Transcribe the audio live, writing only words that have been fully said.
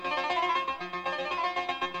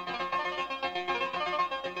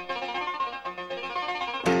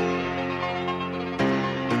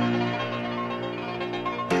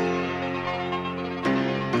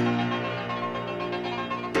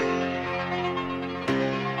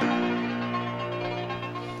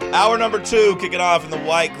Hour number 2, kicking off in the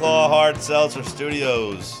White Claw Hard Seltzer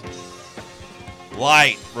Studios.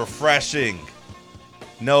 Light, refreshing,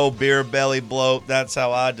 no beer belly bloat. That's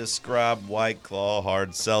how I describe White Claw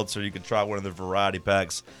Hard Seltzer. You can try one of the variety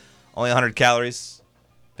packs. Only 100 calories.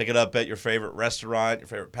 Pick it up at your favorite restaurant, your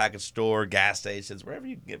favorite package store, gas stations, wherever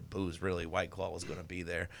you can get booze, really. White Claw is going to be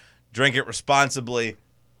there. Drink it responsibly,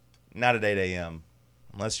 not at 8 a.m.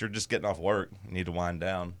 Unless you're just getting off work. You need to wind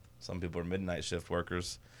down. Some people are midnight shift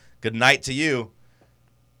workers. Good night to you.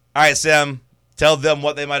 All right, Sam, tell them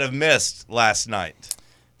what they might have missed last night.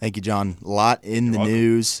 Thank you, John. A lot in the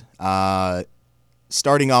news.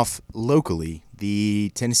 Starting off locally,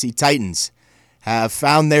 the Tennessee Titans have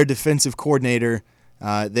found their defensive coordinator.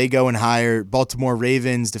 They go and hire Baltimore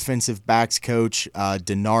Ravens defensive backs coach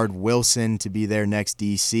Dennard Wilson to be their next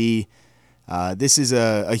DC. This is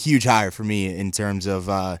a huge hire for me in terms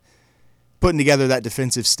of putting together that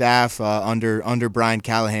defensive staff under Brian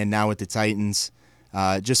Callahan now with the Titans.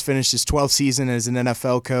 Just finished his 12th season as an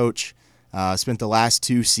NFL coach. Spent the last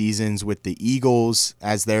 2 seasons with the Eagles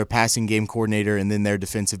as their passing game coordinator and then their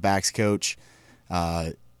defensive backs coach.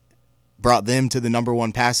 Brought them to the number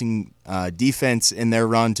 1 passing defense in their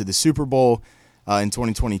run to the Super Bowl in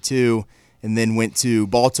 2022, and then went to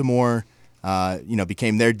Baltimore.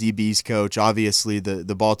 Became their DB's coach. Obviously,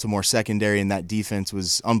 the Baltimore secondary and that defense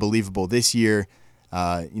was unbelievable this year.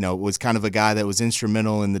 Was kind of a guy that was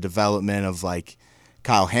instrumental in the development of like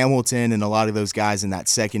Kyle Hamilton and a lot of those guys in that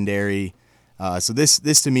secondary. So this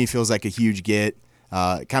to me feels like a huge get.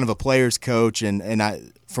 Kind of a player's coach,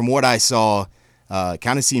 and from what I saw,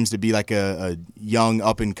 kind of seems to be like a young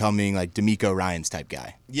up and coming like D'Amico Ryans type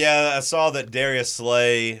guy. Yeah, I saw that Darius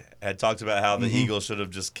Slay had talked about how the Eagles should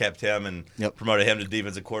have just kept him and promoted him to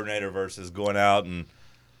defensive coordinator versus going out and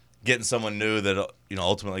getting someone new that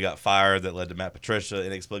ultimately got fired that led to Matt Patricia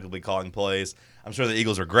inexplicably calling plays. I'm sure the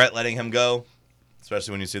Eagles regret letting him go,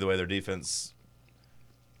 especially when you see the way their defense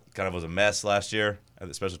kind of was a mess last year,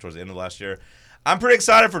 especially towards the end of last year. I'm pretty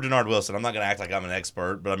excited for Dennard Wilson. I'm not going to act like I'm an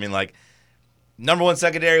expert, but I mean, like, number 1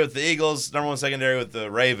 secondary with the Eagles, number 1 secondary with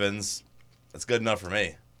the Ravens, that's good enough for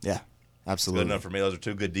me. Yeah, absolutely. Good enough for me. Those are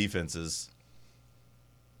 2 good defenses.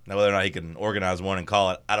 Now, whether or not he can organize one and call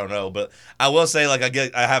it, I don't know. But I will say, like,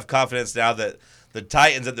 I have confidence now that the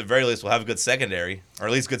Titans, at the very least, will have a good secondary, or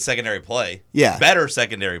at least good secondary play. Yeah. Better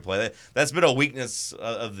secondary play. That's been a weakness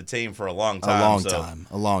of the team for a long time.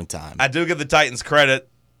 A long time. I do give the Titans credit.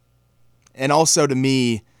 And also to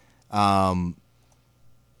me, something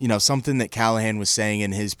that Callahan was saying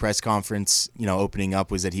in his press conference, opening up,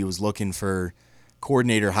 was that he was looking for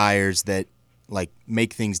coordinator hires that like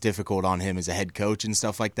make things difficult on him as a head coach and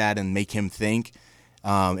stuff like that and make him think.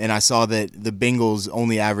 And I saw that the Bengals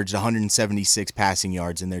only averaged 176 passing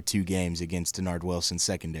yards in their 2 games against Dennard Wilson's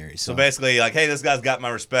secondary. So basically, like, hey, this guy's got my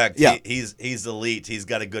respect. Yeah. He's elite. He's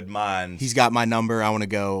got a good mind. He's got my number. I want to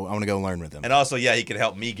go learn with him. And also, yeah, he can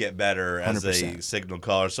help me get better as 100%. a signal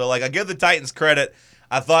caller. So, like, I give the Titans credit.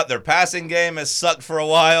 I thought their passing game has sucked for a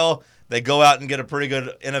while. They go out and get a pretty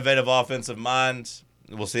good, innovative offensive mind.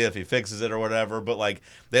 We'll see if he fixes it or whatever. But, like,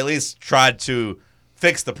 they at least tried to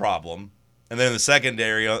fix the problem. And then in the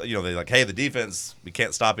secondary, they're like, hey, the defense, we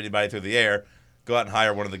can't stop anybody through the air. Go out and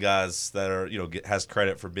hire one of the guys that are, has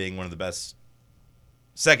credit for being one of the best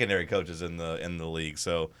secondary coaches in the league.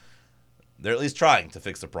 So they're at least trying to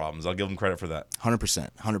fix the problems. I'll give them credit for that.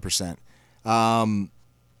 100%.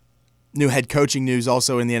 New head coaching news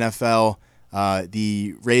also in the NFL.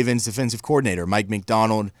 The Ravens defensive coordinator, Mike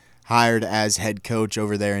MacDonald, hired as head coach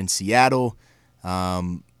over there in Seattle.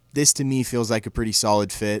 This to me feels like a pretty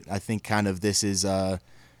solid fit. I think kind of this is,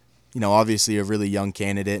 obviously a really young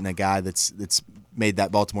candidate and a guy that's made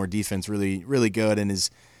that Baltimore defense really, really good and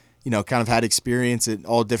is, kind of had experience at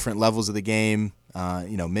all different levels of the game,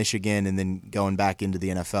 Michigan and then going back into the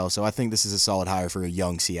NFL. So I think this is a solid hire for a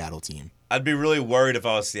young Seattle team. I'd be really worried if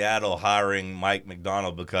I was Seattle hiring Mike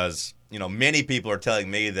MacDonald because, many people are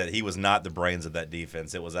telling me that he was not the brains of that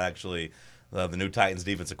defense. It was actually the new Titans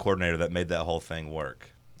defensive coordinator that made that whole thing work.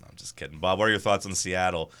 I'm just kidding. Bob, what are your thoughts on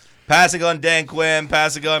Seattle? Passing on Dan Quinn,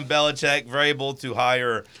 passing on Belichick, very able to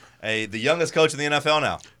hire the youngest coach in the NFL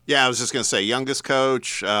now. Yeah, I was just going to say youngest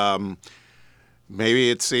coach.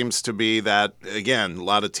 Maybe it seems to be that, again, a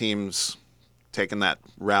lot of teams taking that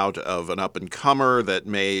route of an up-and-comer that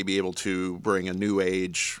may be able to bring a new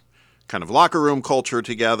age kind of locker room culture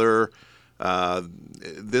together.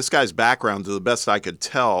 This guy's background, to the best I could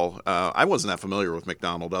tell, I wasn't that familiar with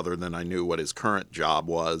MacDonald other than I knew what his current job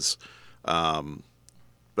was. But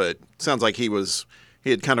it sounds like he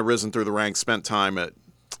had kind of risen through the ranks, spent time at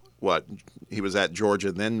he was at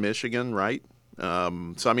Georgia, then Michigan, right?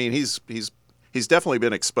 So I mean, he's he's definitely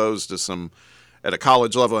been exposed to some, at a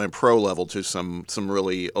college level and pro level, to some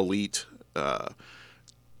really elite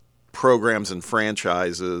programs and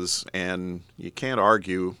franchises, and you can't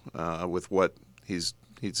argue with what he's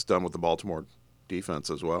done with the Baltimore defense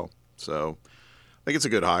as well. So I think it's a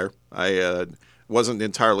good hire. I wasn't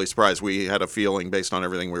entirely surprised. We had a feeling, based on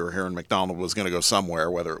everything we were hearing, MacDonald was going to go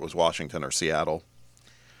somewhere, whether it was Washington or Seattle.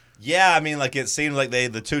 Yeah, I mean, like, it seemed like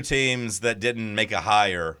the two teams that didn't make a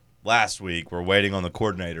hire last week were waiting on the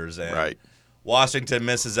coordinators, and Right. Washington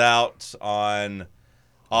misses out on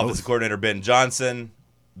offensive coordinator Ben Johnson,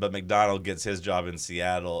 but MacDonald gets his job in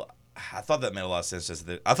Seattle. I thought that made a lot of sense.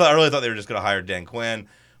 I really thought they were just going to hire Dan Quinn,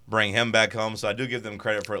 bring him back home. So I do give them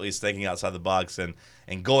credit for at least thinking outside the box and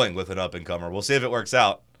going with an up-and-comer. We'll see if it works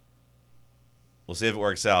out.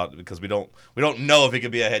 Because we don't know if he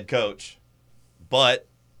could be a head coach. But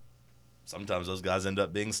sometimes those guys end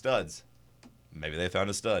up being studs. Maybe they found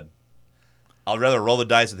a stud. I'd rather roll the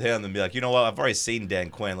dice with him than be like, you know what, I've already seen Dan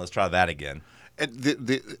Quinn. Let's try that again.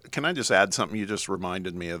 And can I just add something? You just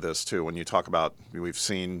reminded me of this, too, when you talk about we've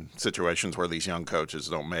seen situations where these young coaches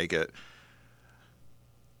don't make it.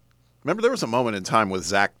 Remember, there was a moment in time with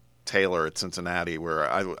Zach Taylor at Cincinnati where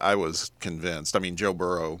I was convinced. I mean, Joe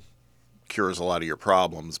Burrow cures a lot of your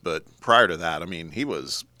problems, but prior to that, I mean,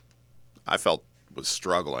 I felt was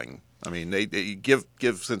struggling. I mean, they give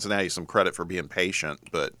Cincinnati some credit for being patient,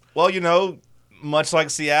 but well, much like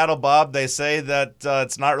Seattle, Bob, they say that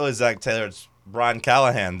it's not really Zach Taylor, it's Brian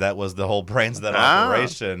Callahan that was the whole brains of that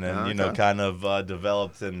operation, and okay. Kind of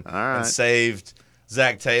developed and right. saved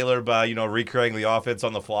Zach Taylor by recreating the offense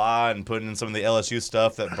on the fly and putting in some of the LSU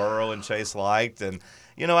stuff that Burrow and Chase liked. And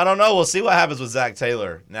I don't know. We'll see what happens with Zach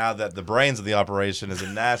Taylor now that the brains of the operation is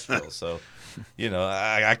in Nashville. So,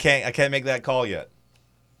 I can't make that call yet.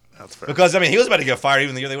 That's fair. Because he was about to get fired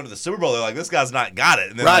even the year they went to the Super Bowl. They're like, this guy's not got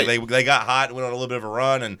it, and then right. they got hot and went on a little bit of a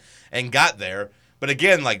run and got there. But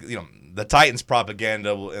again, the Titans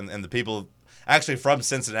propaganda and the people actually from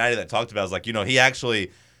Cincinnati that talked about it was like, he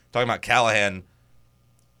actually, talking about Callahan,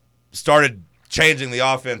 started changing the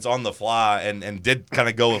offense on the fly and did kind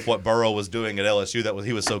of go with what Burrow was doing at LSU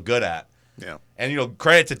he was so good at. Yeah. And,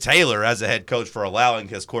 credit to Taylor as a head coach for allowing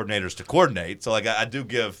his coordinators to coordinate. So, I do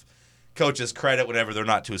give coaches credit whenever they're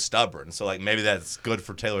not too stubborn. So, maybe that's good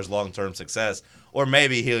for Taylor's long-term success. Or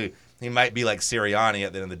maybe he might be like Sirianni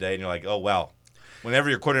at the end of the day, and you're like, oh, wow. Whenever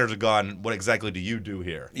your coordinators are gone, what exactly do you do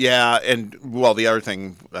here? Yeah, and, well, the other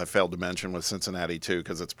thing I failed to mention was Cincinnati, too,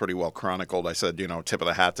 because it's pretty well chronicled. I said, tip of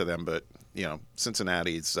the hat to them, but,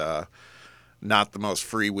 Cincinnati's not the most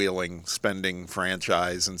freewheeling spending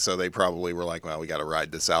franchise, and so they probably were like, well, we got to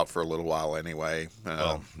ride this out for a little while anyway.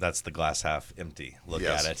 Well, that's the glass half empty look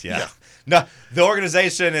yes. at it, yeah. No, the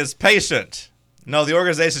organization is patient. No, the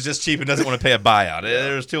organization is just cheap and doesn't want to pay a buyout.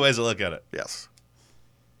 There's two ways to look at it. Yes.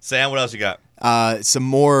 Sam, what else you got? Some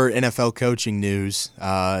more NFL coaching news.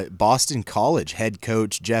 Boston College head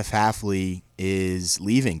coach Jeff Hafley is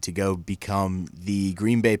leaving to go become the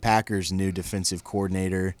Green Bay Packers' new defensive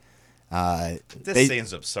coordinator. This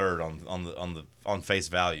seems absurd on face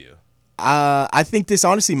value. I think this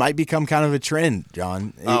honestly might become kind of a trend,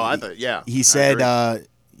 John. Yeah. He said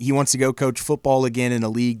he wants to go coach football again in a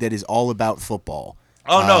league that is all about football.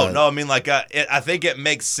 Oh, no. I mean, I think it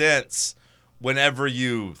makes sense whenever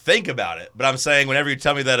you think about it. But I'm saying whenever you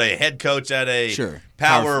tell me that a head coach at a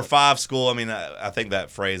Power 5 school, I mean, I think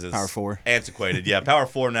that phrase is Power 4. Antiquated. Yeah, Power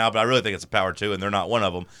 4 now, but I really think it's a Power 2, and they're not one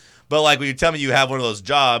of them. But, when you tell me you have one of those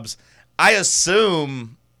jobs, I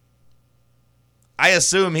assume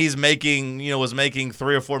he's making, was making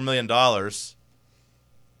 $3 or $4 million.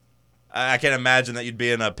 I can't imagine that you'd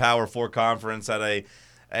be in a Power 4 conference at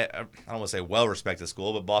I don't want to say well-respected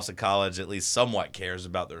school, but Boston College at least somewhat cares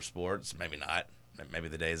about their sports. Maybe not. Maybe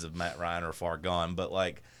the days of Matt Ryan are far gone. But,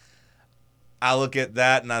 I look at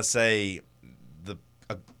that and I say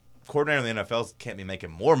a coordinator in the NFL can't be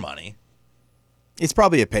making more money. It's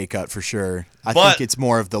probably a pay cut for sure. I think it's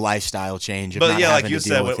more of the lifestyle change. Of but, not yeah, having like you to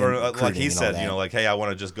deal said, with or like he said, that. hey, I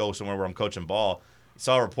want to just go somewhere where I'm coaching ball. I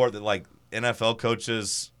saw a report that, NFL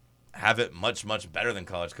coaches have it much, much better than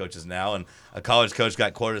college coaches now, and a college coach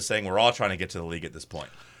got quoted as saying we're all trying to get to the league at this point.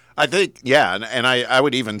 I think, yeah, and I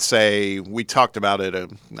would even say we talked about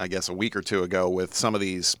it, I guess, a week or two ago with some of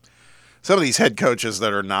these head coaches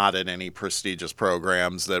that are not in any prestigious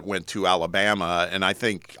programs that went to Alabama, and I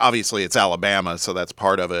think obviously it's Alabama, so that's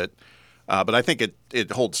part of it. But I think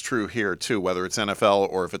it holds true here too, whether it's NFL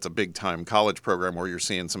or if it's a big-time college program where you're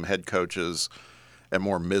seeing some head coaches at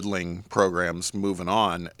more middling programs moving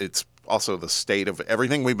on. It's also the state of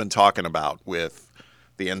everything we've been talking about with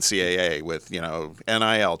the NCAA, with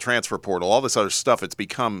NIL, transfer portal, all this other stuff. It's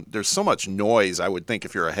become, there's so much noise. I would think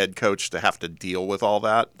if you're a head coach to have to deal with all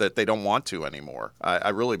that they don't want to anymore. I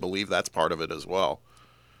really believe that's part of it as well.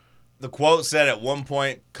 The quote said at one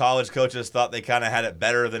point college coaches thought they kind of had it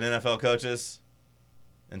better than NFL coaches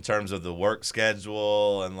in terms of the work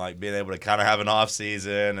schedule and like being able to kind of have an off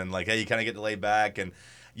season and like, hey, you kind of get to lay back and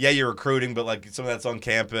yeah, you're recruiting, but like some of that's on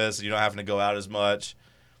campus and you're not having to go out as much.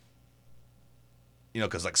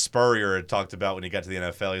 Because like Spurrier had talked about when he got to the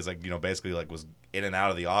NFL, he's like, basically like was in and out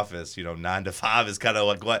of the office, 9 to 5 is kind of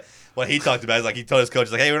like what he talked about. Is like he told his coach,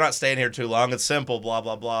 like, hey, we're not staying here too long. It's simple, blah,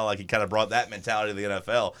 blah, blah. Like he kind of brought that mentality to the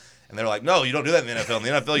NFL. And they're like, no, you don't do that in the NFL. In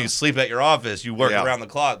the NFL, you sleep at your office, you work around the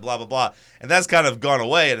clock, blah, blah, blah. And that's kind of gone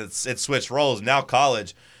away, and it's switched roles. Now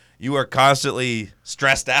college, you are constantly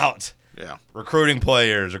stressed out. Yeah. Recruiting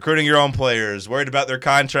players, recruiting your own players, worried about their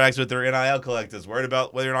contracts with their NIL collectives, worried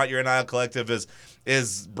about whether or not your NIL collective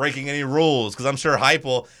is breaking any rules. Because I'm sure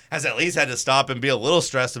Heupel has at least had to stop and be a little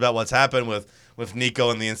stressed about what's happened with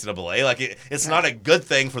Nico and the NCAA. Like it's not a good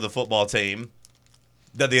thing for the football team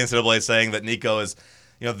that the NCAA is saying that Nico is,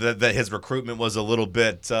 that his recruitment was a little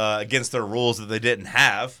bit against their rules that they didn't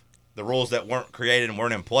have, the rules that weren't created and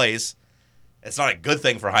weren't in place. It's not a good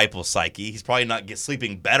thing for Heupel's psyche. He's probably not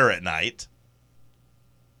sleeping better at night.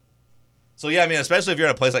 So, yeah, I mean, especially if you're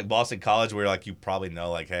in a place like Boston College where, like, you probably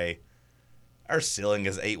know, like, hey, our ceiling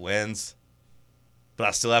is 8 wins, but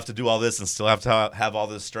I still have to do all this and still have to have all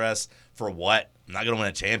this stress for what? I'm not going to win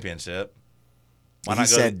a championship. Why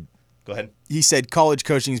not go ahead. He said college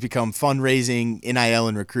coaching has become fundraising, NIL,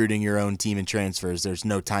 and recruiting your own team and transfers. There's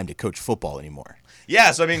no time to coach football anymore.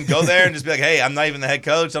 Yeah, so I mean, go there and just be like, hey, I'm not even the head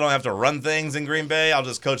coach. I don't have to run things in Green Bay. I'll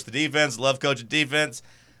just coach the defense. Love coaching defense.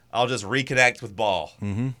 I'll just reconnect with ball.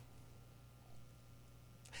 Mm-hmm.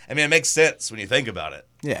 I mean, it makes sense when you think about it.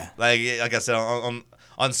 Yeah. Like I said,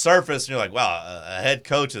 on surface, you're like, wow, a head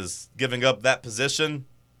coach is giving up that position.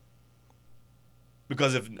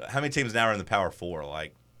 Because how many teams now are in the Power Four?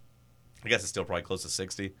 Like, I guess it's still probably close to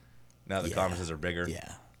 60 now that the conferences are bigger.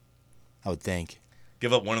 Yeah, I would think.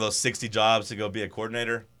 Give up one of those 60 jobs to go be a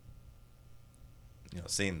coordinator.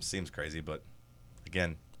 Seems crazy, but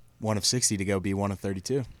again, one of 60 to go be one of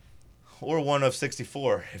 32, or one of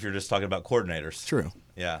 64 if you're just talking about coordinators. True.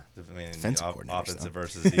 Yeah, I mean, coordinators, offensive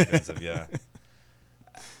versus defensive. Yeah,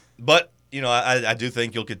 but I do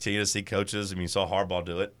think you'll continue to see coaches. I mean, you saw Harbaugh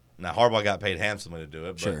do it. Now Harbaugh got paid handsomely to do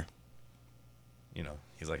it, but sure.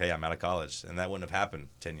 He's like, hey, I'm out of college, and that wouldn't have happened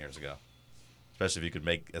 10 years ago. Especially if you could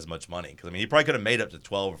make as much money. Because, I mean, he probably could have made up to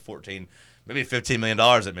 12 or 14, maybe $15 million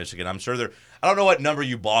at Michigan. I'm sure I don't know what number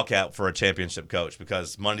you balk at for a championship coach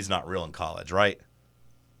because money's not real in college, right?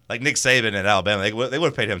 Like Nick Saban at Alabama, they would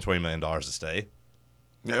have paid him $20 million to stay.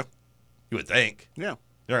 Yeah. You would think. Yeah.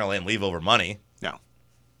 They're not going to let him leave over money. No.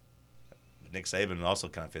 But Nick Saban also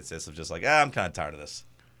kind of fits this of just like, I'm kind of tired of this.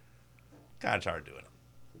 Kind of tired of doing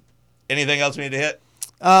it. Anything else we need to hit?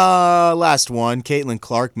 Last one. Caitlin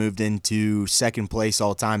Clark moved into second place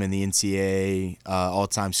all-time in the NCAA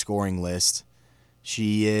all-time scoring list.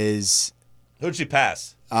 She is... Who'd she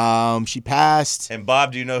pass? She passed... And,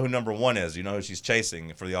 Bob, do you know who number 1 is? Do you know who she's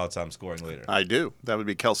chasing for the all-time scoring leader? I do. That would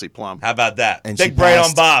be Kelsey Plum. How about that? And Big brain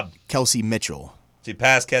on Bob. Kelsey Mitchell. She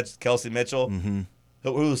passed Kelsey Mitchell? Mm-hmm.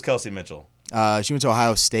 Who's Kelsey Mitchell? She went to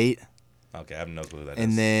Ohio State. Okay, I have no clue who that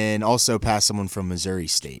and is. then also passed someone from Missouri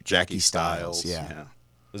State. Jackie Stiles. Yeah.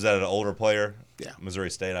 Was that an older player? Yeah. Missouri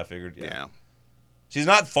State, I figured. Yeah. She's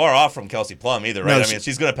not far off from Kelsey Plum either, right? No, I mean,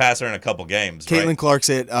 she's going to pass her in a couple games, Caitlin right? Clark's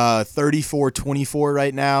at 34-24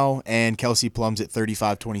 right now, and Kelsey Plum's at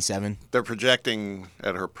 35-27. They're projecting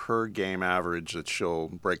at her per-game average that she'll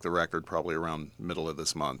break the record probably around middle of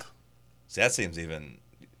this month. See, that seems even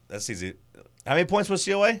 – that's easy. How many points was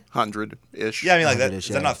she away? 100-ish. Yeah, I mean, like that. Is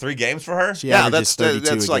that not 3 games for her? Yeah, that's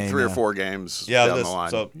like game, 3 or 4 games down the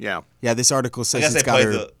line. So, yeah, this article says it's got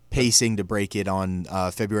her pacing to break it on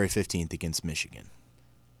February 15th against Michigan.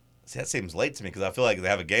 See, that seems late to me because I feel like they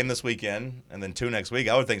have a game this weekend and then 2 next week.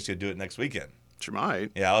 I would think she'd do it next weekend. She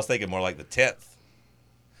might. Yeah, I was thinking more like the 10th.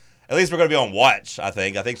 At least we're going to be on watch, I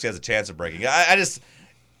think. I think she has a chance of breaking. I just –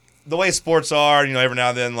 the way sports are, every now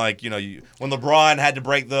and then, like, when LeBron had to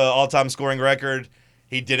break the all-time scoring record –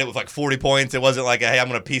 he did it with like 40 points. It wasn't like, hey, I'm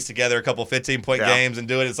going to piece together a couple 15-point games and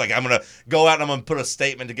do it. It's like I'm going to go out and I'm going to put a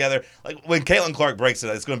statement together. Like when Caitlin Clark breaks it,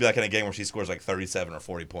 it's going to be like in a game where she scores like 37 or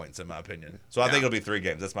 40 points, in my opinion. So I think it'll be 3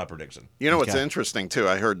 games. That's my prediction. What's interesting, too?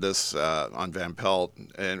 I heard this on Van Pelt,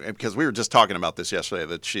 and because we were just talking about this yesterday,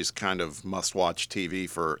 that she's kind of must-watch TV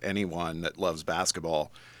for anyone that loves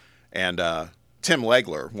basketball. And Tim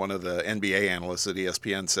Legler, one of the NBA analysts at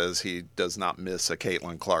ESPN, says he does not miss a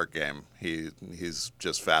Caitlin Clark game. He's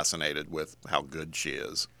just fascinated with how good she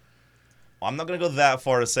is. Well, I'm not going to go that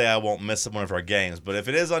far to say I won't miss one of her games, but if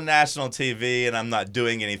it is on national TV and I'm not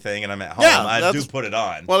doing anything and I'm at home, I do put it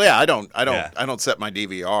on. Well, yeah, I don't set my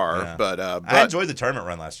DVR, but I enjoyed the tournament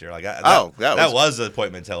run last year. Like that was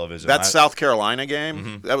appointment television. That South Carolina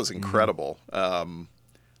game, that was incredible. I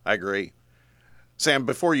agree. Sam,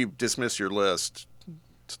 before you dismiss your list,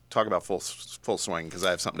 talk about full swing because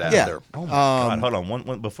I have something to add there. Oh, my God. Hold on.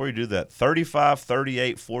 One, before you do that, 35,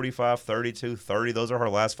 38, 45, 32, 30, those are her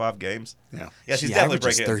last 5 games? Yeah. Yeah, she's definitely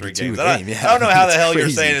breaking it in 3 games. I don't know how the hell you're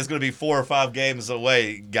saying it's going to be 4 or 5 games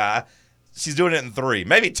away, guy. She's doing it in 3,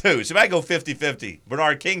 maybe 2. She might go 50-50.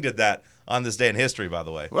 Bernard King did that on this day in history, by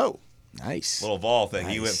the way. Whoa. Nice. Little Vol thing.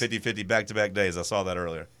 Nice. He went 50-50 back-to-back days. I saw that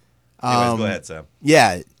earlier. Anyways, go ahead, Sam.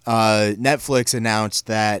 Yeah, Netflix announced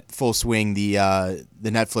that Full Swing, the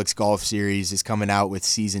Netflix golf series, is coming out with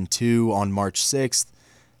season 2 on March 6th.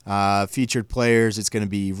 Featured players, it's going to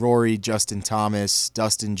be Rory, Justin Thomas,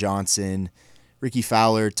 Dustin Johnson, Ricky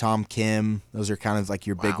Fowler, Tom Kim. Those are kind of like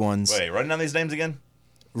your big ones. Wait, running down these names again?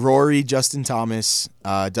 Rory, Justin Thomas,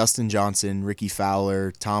 Dustin Johnson, Ricky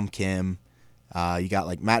Fowler, Tom Kim. You got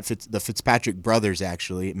like the Fitzpatrick brothers,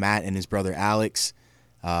 actually, Matt and his brother Alex.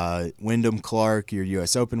 Wyndham Clark, your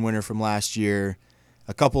U.S. Open winner from last year,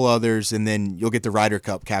 a couple others, and then you'll get the Ryder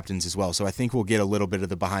Cup captains as well. So I think we'll get a little bit of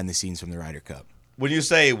the behind the scenes from the Ryder Cup. When you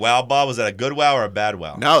say wow, Bob, was that a good wow or a bad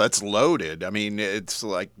wow? No, that's loaded. I mean, it's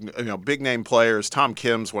like, big name players. Tom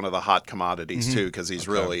Kim's one of the hot commodities too, because he's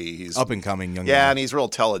up and coming young. Yeah, and he's real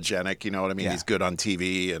telegenic. You know what I mean? Yeah. He's good on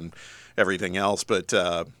TV and everything else. But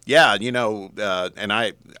and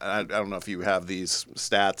I don't know if you have these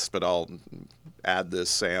stats, but I'll add this,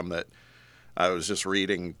 Sam, that I was just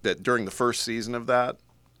reading that during the first season of that,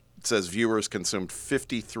 it says viewers consumed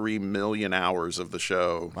 53 million hours of the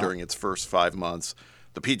show during its first 5 months.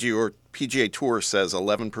 The PGA Tour says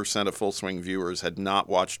 11% of Full Swing viewers had not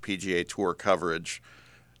watched PGA Tour coverage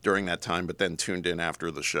during that time, but then tuned in after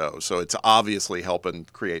the show. So it's obviously helping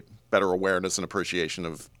create better awareness and appreciation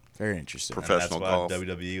of very interesting professional golf. That's why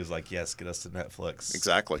WWE was like, yes, get us to Netflix.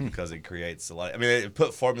 Exactly. Because it creates a lot. I mean, it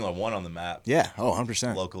put Formula One on the map. Yeah. Oh,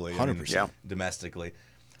 100%. Locally. 100%. Domestically.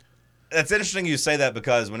 It's interesting you say that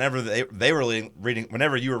because whenever they were reading,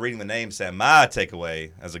 whenever you were reading the name, Sam, my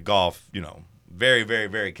takeaway as a golf, very, very,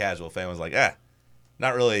 very casual fan was like,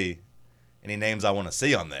 not really any names I want to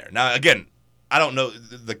see on there. Now, again, I don't know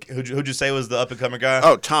who'd you say was the up-and-comer guy?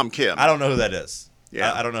 Oh, Tom Kim. I don't know who that is.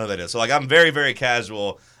 Yeah. I don't know who that is. So, I'm very, very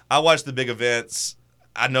casual. I watch the big events.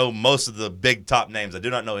 I know most of the big top names. I do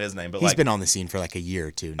not know his name, but he's been on the scene for like a year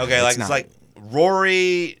or two now. Okay, it's like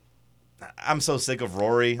Rory. I'm so sick of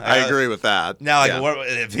Rory. I agree with that. Now,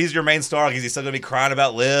 if he's your main star, is he still gonna be crying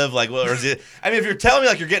about Liv? Like, or is it? I mean, if you're telling me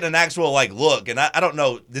like you're getting an actual look, and I don't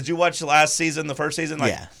know. Did you watch the last season, the first season?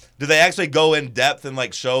 Yeah. Do they actually go in depth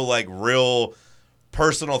and show real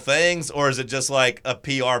personal things, or is it just like a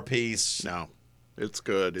PR piece? No. It's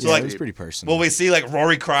good. It was pretty personal. Will we see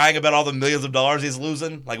Rory crying about all the millions of dollars he's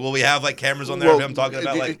losing? Will we have cameras on there of him talking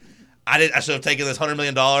about I should have taken this $100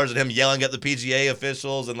 million and him yelling at the PGA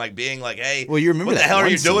officials and being like, hey, well, you remember what the hell are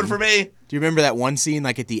you doing scene for me? Do you remember that one scene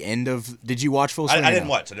at the end of? Did you watch Full Swing? I didn't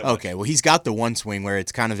watch. Okay, well, he's got the one swing where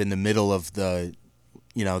it's kind of in the middle of the,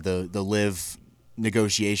 the live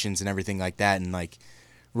negotiations and everything like that, and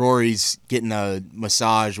Rory's getting a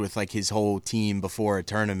massage with his whole team before a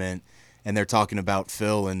tournament. And they're talking about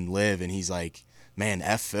Phil and Liv, and he's like, "Man,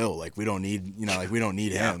 F Phil. We don't need, we don't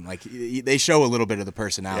need him." They show a little bit of the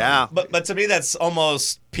personality. Yeah, but to me, that's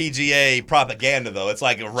almost PGA propaganda, though. It's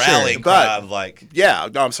like a rallying cry. Yeah,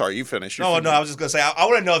 no, I'm sorry. You finished. No, I was just gonna say, I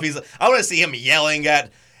want to know if I want to see him yelling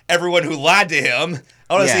at everyone who lied to him.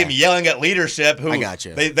 I want to see him yelling at leadership who I got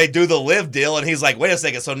you. They do the Liv deal, and he's like, wait a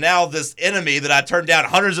second. So now this enemy that I turned down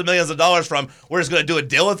hundreds of millions of dollars from, we're just gonna do a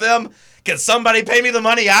deal with them. Can somebody pay me the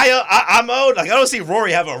money I'm owed? I don't see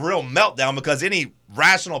Rory have a real meltdown because any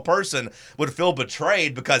rational person would feel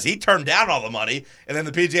betrayed because he turned down all the money, and then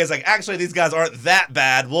the PGA is like, actually, these guys aren't that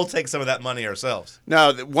bad. We'll take some of that money ourselves.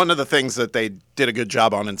 No, one of the things that they did a good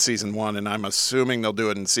job on in season 1, and I'm assuming they'll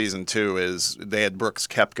do it in season 2, is they had Brooks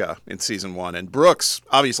Koepka in season 1. And Brooks,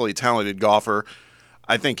 obviously a talented golfer,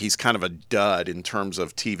 I think he's kind of a dud in terms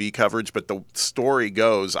of TV coverage, but the story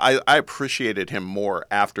goes, I appreciated him more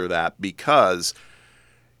after that because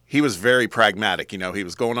he was very pragmatic. He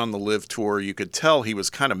was going on the Live Tour. You could tell he was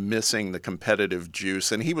kind of missing the competitive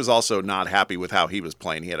juice, and he was also not happy with how he was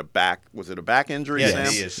playing. He had a back injury, yeah,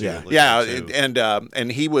 Sam? Knee issue.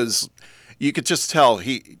 And he was, you could just tell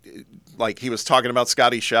like he was talking about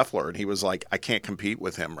Scotty Scheffler, and he was like, I can't compete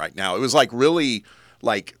with him right now. It was like really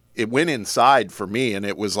like it went inside for me, and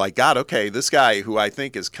it was like, God, okay, this guy who I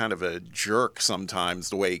think is kind of a jerk sometimes,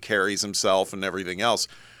 the way he carries himself and everything else.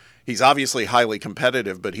 He's obviously highly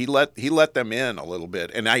competitive, but he let them in a little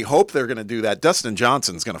bit, and I hope they're going to do that. Dustin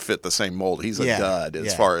Johnson's going to fit the same mold. He's a dud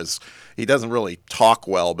as far as he doesn't really talk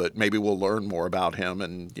well, but maybe we'll learn more about him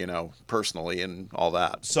and personally and all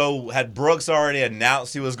that. So had Brooks already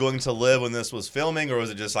announced he was going to live when this was filming, or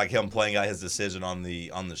was it just like him playing out his decision on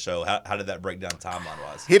the show? How did that break down timeline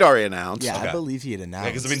wise? He'd already announced. Yeah, Okay. I believe he had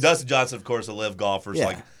announced. Because Dustin Johnson, of course, a live golfer.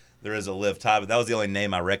 So there is a live tie, but that was the only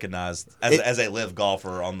name I recognized as a live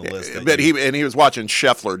golfer on the list. But he was watching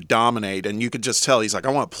Scheffler dominate, and you could just tell he's like,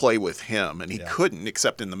 I want to play with him, and he couldn't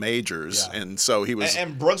except in the majors, and so he was.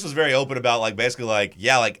 And Brooks was very open about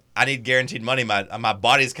I need guaranteed money. My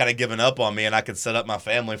body's kind of giving up on me, and I could set up my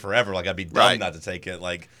family forever. Like I'd be dumb not to take it.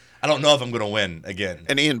 Like I don't know if I'm going to win again.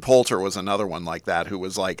 And Ian Poulter was another one like that who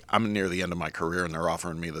was like, I'm near the end of my career and they're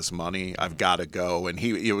offering me this money. I've got to go. And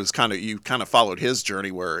you kind of followed his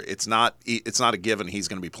journey where it's not a given he's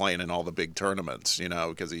going to be playing in all the big tournaments,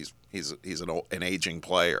 because he's an aging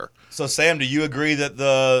player. So Sam, do you agree that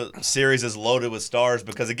the series is loaded with stars?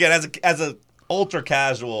 Because again, as a ultra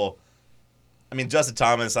casual, I mean Justin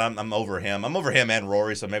Thomas, I'm over him. I'm over him and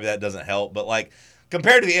Rory, so maybe that doesn't help. But like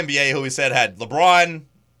compared to the NBA, who we said had LeBron,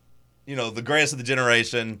 the greatest of the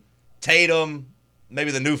generation, Tatum,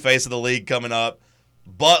 maybe the new face of the league coming up,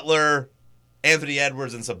 Butler, Anthony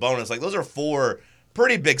Edwards, and Sabonis. Like, those are four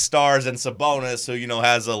pretty big stars, and Sabonis, who,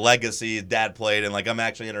 has a legacy, his dad played, and, like, I'm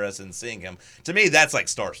actually interested in seeing him. To me, that's, like,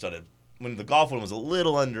 star-studded. When the golf one was a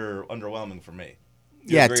little underwhelming for me.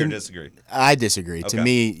 Do you agree or disagree? I disagree. Okay. To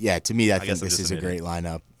me, I think this is a great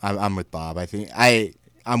lineup. I'm with Bob. I think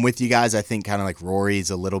I'm with you guys. I think kind of like Rory's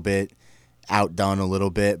a little bit outdone a little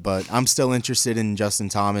bit, but I'm still interested in Justin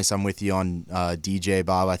Thomas. I'm with you on DJ,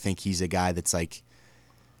 Bob. I think he's a guy that's like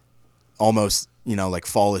almost, like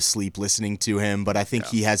fall asleep listening to him, but I think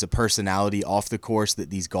he has a personality off the course that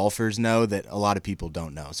these golfers know that a lot of people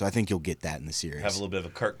don't know. So I think you'll get that in the series. Have a little bit of a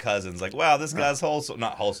Kirk Cousins, like, wow, this guy's wholesome.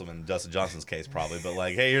 Not wholesome in Dustin Johnson's case probably, but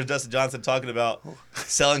like, hey, here's Dustin Johnson talking about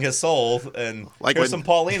selling his soul, and like here's some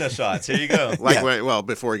Paulina shots. Here you go.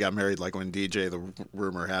 Before he got married, like when DJ, the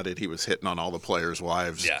rumor had it, he was hitting on all the players'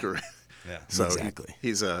 wives. Yeah. Yeah, so exactly.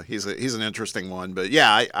 He's an interesting one, but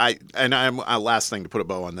I'm last thing to put a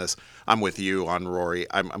bow on this. I'm with you on Rory.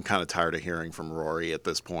 I'm kind of tired of hearing from Rory at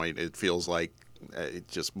this point. It feels like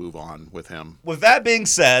just move on with him. With that being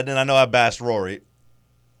said, and I know I bashed Rory,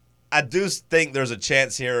 I do think there's a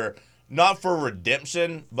chance here, not for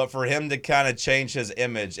redemption, but for him to kind of change his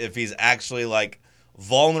image if he's actually like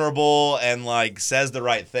vulnerable and like says the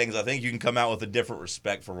right things. I think you can come out with a different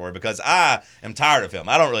respect for Rory, because I am tired of him.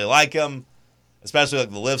 I don't really like him, especially like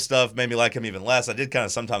the live stuff made me like him even less. I did kind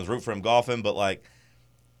of sometimes root for him golfing, but like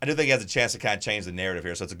I do think he has a chance to kind of change the narrative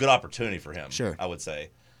here, so it's a good opportunity for him. Sure, I would say.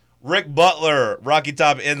 Ric Butler, Rocky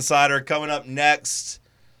Top Insider, coming up next.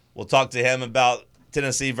 We'll talk to him about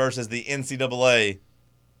Tennessee versus the NCAA.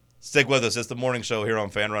 Stick with us. It's the morning show here on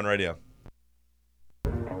Fan Run Radio.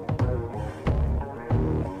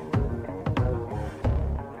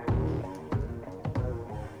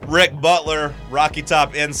 Ric Butler, Rocky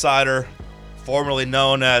Top Insider, formerly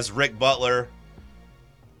known as Ric Butler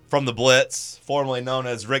from the Blitz, formerly known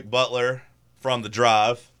as Ric Butler from the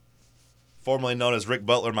Drive, formerly known as Ric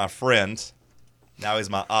Butler, my friend. Now he's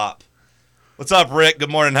my op. What's up, Rick?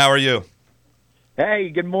 Good morning. How are you? Hey,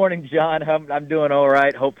 good morning, John. I'm doing all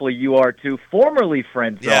right. Hopefully you are too. Formerly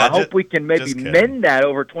friends, though. I hope we can maybe mend that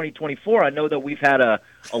over 2024. I know that we've had a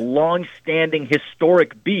long-standing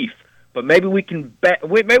historic beef, but maybe we can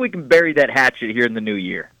bury that hatchet here in the new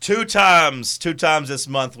year. Two times this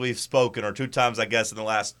month we've spoken, or two times, I guess, in the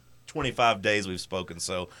last 25 days we've spoken.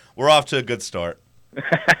 So we're off to a good start.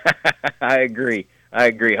 I agree.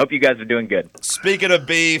 Hope you guys are doing good. Speaking of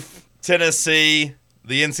beef, Tennessee,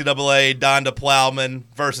 the NCAA, Donda Plowman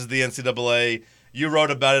versus the NCAA. You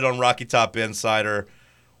wrote about it on Rocky Top Insider.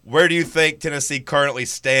 Where do you think Tennessee currently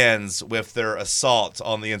stands with their assault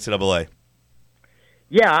on the NCAA?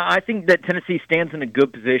 Yeah, I think that Tennessee stands in a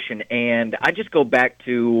good position, and I just go back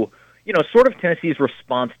to, sort of Tennessee's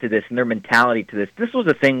response to this and their mentality to this. This was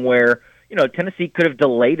a thing where, Tennessee could have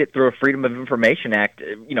delayed it through a Freedom of Information Act,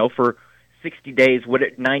 for 60 days,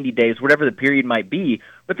 90 days, whatever the period might be.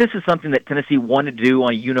 But this is something that Tennessee wanted to do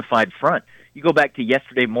on a unified front. You go back to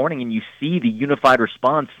yesterday morning and you see the unified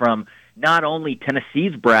response from not only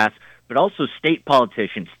Tennessee's brass, but also state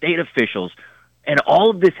politicians, state officials, and all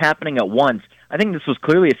of this happening at once. I think this was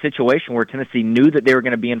clearly a situation where Tennessee knew that they were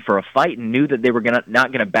going to be in for a fight and knew that they were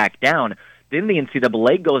not going to back down. Then the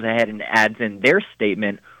NCAA goes ahead and adds in their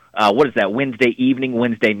statement, Wednesday evening,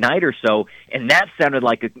 Wednesday night or so, and that sounded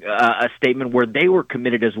like a statement where they were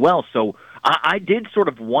committed as well. So I did sort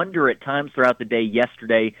of wonder at times throughout the day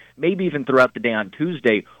yesterday, maybe even throughout the day on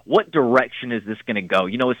Tuesday, what direction is this going to go?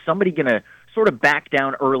 Is somebody going to sort of back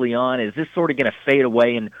down early on? Is this sort of going to fade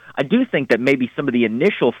away? And I do think that maybe some of the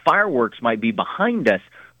initial fireworks might be behind us,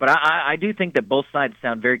 but I do think that both sides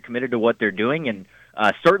sound very committed to what they're doing, and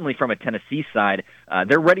certainly from a Tennessee side,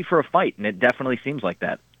 they're ready for a fight, and it definitely seems like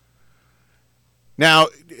that. Now,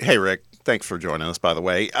 hey, Rick, thanks for joining us, by the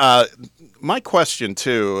way. My question,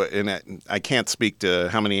 too, and I can't speak to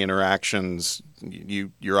how many interactions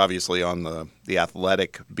you're obviously on the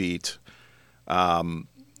athletic beat,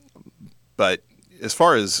 but as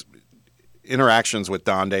far as interactions with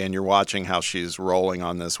Donde, and you're watching how she's rolling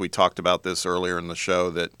on this, we talked about this earlier in the show,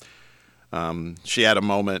 that she had a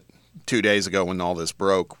moment 2 days ago when all this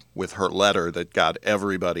broke with her letter that got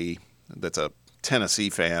everybody that's a Tennessee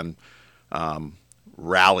fan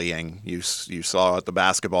rallying. You saw at the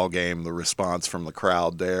basketball game the response from the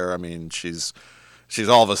crowd there. I mean, she's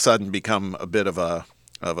all of a sudden become a bit of a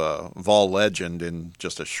Vol legend in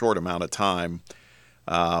just a short amount of time.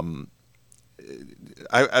 And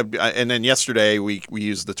then yesterday we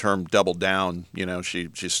used the term double down. She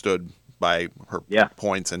stood by her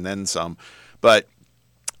points and then some. But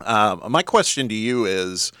my question to you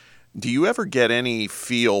is, do you ever get any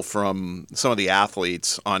feel from some of the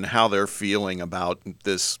athletes on how they're feeling about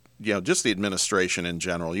this, just the administration in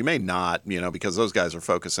general? You may not, because those guys are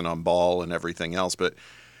focusing on ball and everything else, but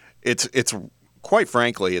it's quite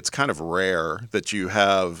frankly, it's kind of rare that you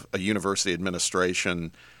have a university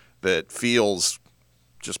administration that feels,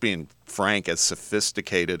 just being frank, as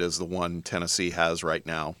sophisticated as the one Tennessee has right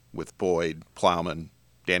now with Boyd, Plowman,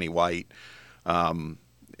 Danny White.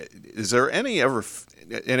 Is there any ever,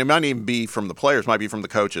 and it might even be from the players, might be from the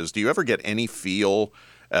coaches, do you ever get any feel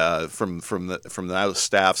from those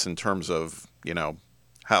staffs in terms of,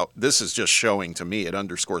 how this is just showing to me, it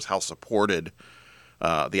underscores how supported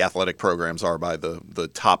the athletic programs are by the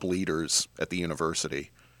top leaders at the university?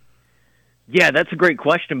 Yeah, that's a great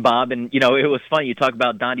question, Bob. And, it was funny. You talk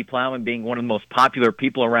about Donde Plowman being one of the most popular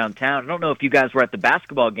people around town. I don't know if you guys were at the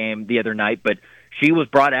basketball game the other night, but she was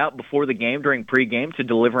brought out before the game during pregame to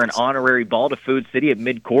deliver an honorary ball to Food City at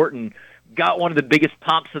midcourt and got one of the biggest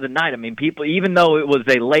pops of the night. I mean, people, even though it was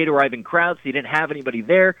a late arriving crowd, so you didn't have anybody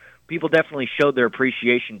there, people definitely showed their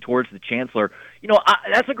appreciation towards the chancellor.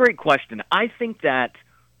 That's a great question. I think that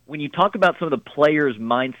when you talk about some of the players'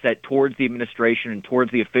 mindset towards the administration and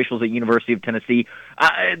towards the officials at University of Tennessee,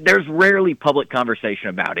 there's rarely public conversation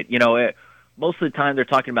about it. Most of the time they're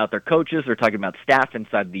talking about their coaches, they're talking about staff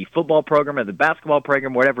inside the football program or the basketball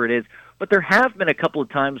program, whatever it is. But there have been a couple of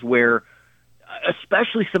times where,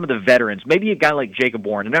 especially some of the veterans, maybe a guy like Jacob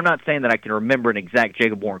Warren, and I'm not saying that I can remember an exact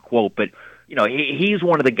Jacob Warren quote, but he's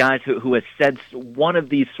one of the guys who has said one of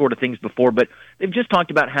these sort of things before, but they've just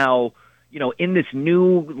talked about how, in this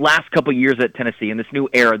new last couple of years at Tennessee, in this new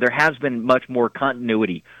era, there has been much more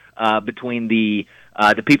continuity between the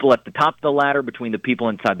people at the top of the ladder, between the people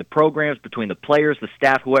inside the programs, between the players, the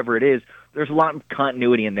staff, whoever it is. There's a lot of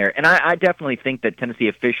continuity in there. And I definitely think that Tennessee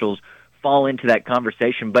officials fall into that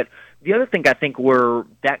conversation. But the other thing I think where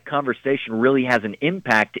that conversation really has an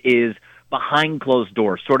impact is behind closed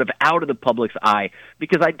doors, sort of out of the public's eye,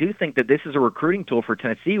 because I do think that this is a recruiting tool for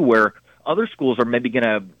Tennessee where other schools are maybe going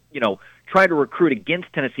to, try to recruit against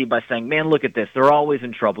Tennessee by saying, man, look at this. They're always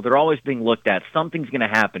in trouble. They're always being looked at. Something's going to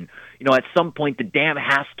happen. At some point the dam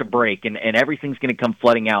has to break and everything's going to come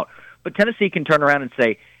flooding out. But Tennessee can turn around and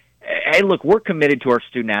say, hey, look, we're committed to our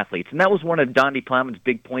student athletes. And that was one of Donde Plowman's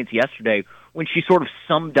big points yesterday when she sort of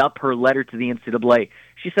summed up her letter to the NCAA.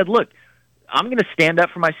 She said, look, I'm going to stand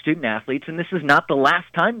up for my student athletes, and this is not the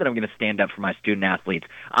last time that I'm going to stand up for my student athletes.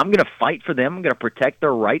 I'm going to fight for them. I'm going to protect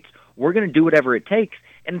their rights. We're going to do whatever it takes.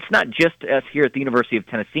 And it's not just us here at the University of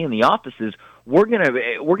Tennessee in the offices. We're going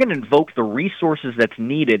to invoke the resources that's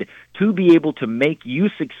needed to be able to make you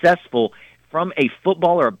successful from a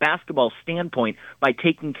football or a basketball standpoint by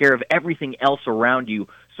taking care of everything else around you,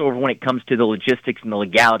 sort of when it comes to the logistics and the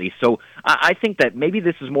legality. So I think that maybe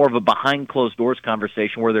this is more of a behind closed doors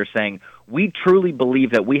conversation where they're saying, we truly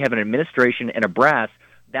believe that we have an administration and a brass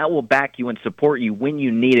that will back you and support you when you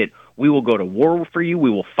need it. We will go to war for you. We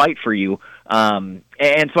will fight for you. And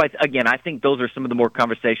so, I think those are some of the more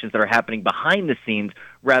conversations that are happening behind the scenes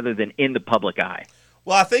rather than in the public eye.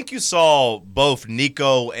 Well, I think you saw both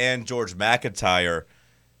Nico and George McIntyre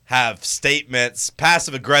have statements,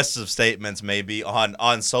 passive-aggressive statements maybe,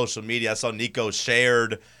 on social media. I saw Nico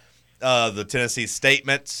shared the Tennessee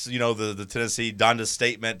statements, the Tennessee Donda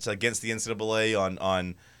statement against the NCAA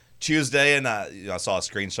on Tuesday, and I saw a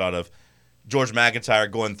screenshot of George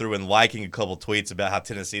McIntyre going through and liking a couple tweets about how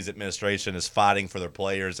Tennessee's administration is fighting for their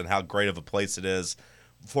players and how great of a place it is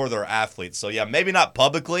for their athletes. So, yeah, maybe not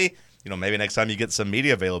publicly. Maybe next time you get some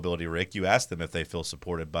media availability, Rick, you ask them if they feel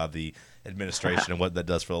supported by the administration and what that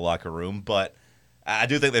does for the locker room. But I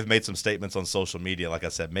do think they've made some statements on social media, like I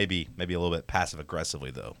said, maybe a little bit passive-aggressively,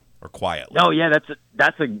 though, or quietly. No, yeah,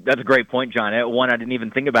 that's a great point, John. One I didn't even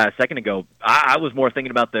think about a second ago. I was more thinking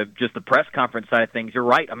about just the press conference side of things. You're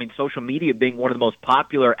right. I mean, social media being one of the most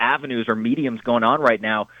popular avenues or mediums going on right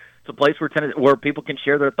now, it's a place where people can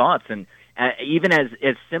share their thoughts. And even as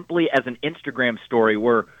simply as an Instagram story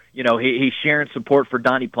where, he's sharing support for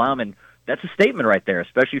Donnie Plowman, that's a statement right there,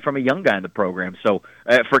 especially from a young guy in the program. So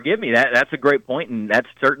forgive me, that's a great point, and that's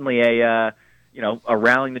certainly a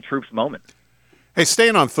rallying the troops moment. Hey,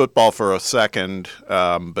 staying on football for a second,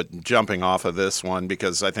 but jumping off of this one,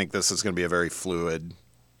 because I think this is going to be a very fluid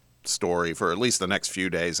story for at least the next few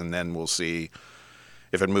days, and then we'll see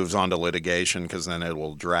if it moves on to litigation, because then it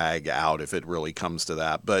will drag out if it really comes to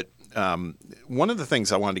that. But one of the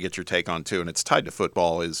things I wanted to get your take on, too, and it's tied to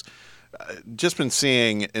football, is just been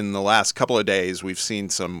seeing in the last couple of days, we've seen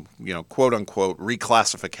some, quote-unquote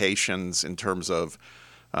reclassifications in terms of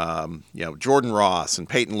Jordan Ross and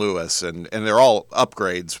Peyton Lewis, and they're all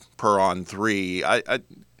upgrades per on 3. I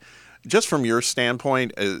just from your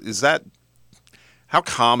standpoint, is that how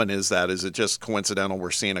common is that? Is it just coincidental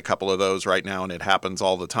we're seeing a couple of those right now and it happens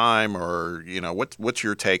all the time, or what's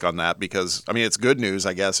your take on that? Because I mean, it's good news,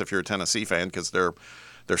 I guess, if you're a Tennessee fan, because their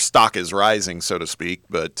stock is rising, so to speak.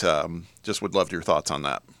 But just would love your thoughts on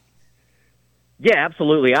that. Yeah,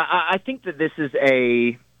 absolutely. I think that this is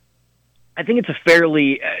I think it's a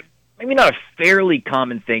fairly, maybe not a fairly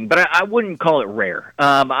common thing, but I wouldn't call it rare.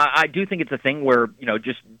 I do think it's a thing where,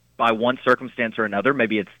 just by one circumstance or another,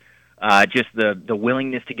 maybe it's just the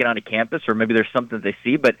willingness to get onto campus, or maybe there's something that they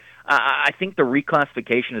see. But I think the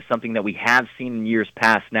reclassification is something that we have seen in years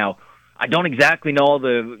past. Now, I don't exactly know all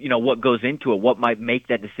the, what goes into it, what might make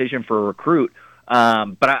that decision for a recruit.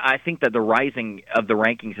 But I think that the rising of the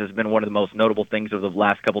rankings has been one of the most notable things of the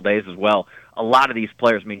last couple of days as well. A lot of these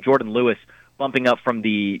players, I mean, Jordan Lewis bumping up from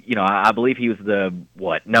the, I believe he was the,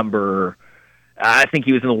 number, I think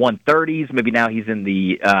he was in the 130s. Maybe now he's in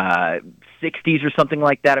the 60s or something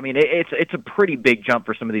like that. I mean, it's a pretty big jump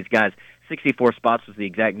for some of these guys. 64 spots was the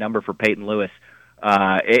exact number for Peyton Lewis.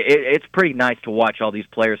 It's pretty nice to watch all these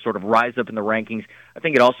players sort of rise up in the rankings. I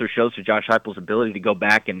think it also shows to Josh Heupel's ability to go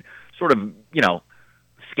back and sort of,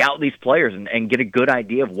 scout these players and get a good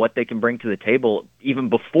idea of what they can bring to the table even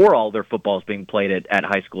before all their football is being played at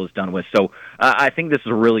high school is done with. So I think this is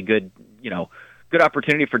a really good, good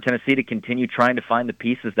opportunity for Tennessee to continue trying to find the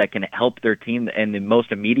pieces that can help their team in the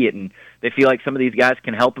most immediate. And they feel like some of these guys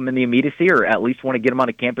can help them in the immediacy, or at least want to get them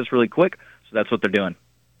onto campus really quick. So that's what they're doing.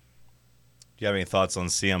 Do you have any thoughts on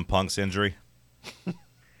CM Punk's injury?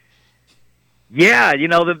 Yeah,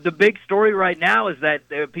 the big story right now is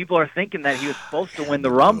that people are thinking that he was supposed to win the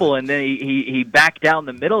Rumble, and then he backed down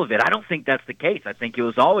the middle of it. I don't think that's the case. I think it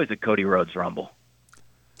was always a Cody Rhodes Rumble.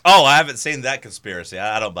 Oh, I haven't seen that conspiracy.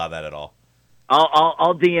 I don't buy that at all.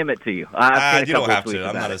 I'll DM it to you. You don't have to.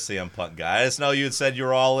 I'm not a CM Punk guy. I just know you had said you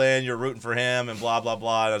were all in, you're rooting for him, and blah, blah,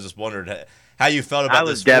 blah. And I just wondered how you felt about this.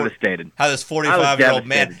 I was devastated. How this 45-year-old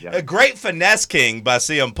man, John. A great finesse king by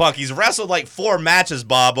CM Punk. He's wrestled like 4 matches,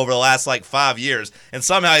 Bob, over the last 5 years, and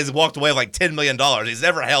somehow he's walked away with $10 million. He's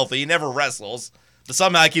never healthy. He never wrestles, but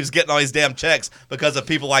somehow he keeps getting all these damn checks because of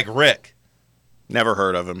people like Rick. Never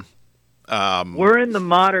heard of him. We're in the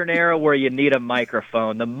modern era where you need a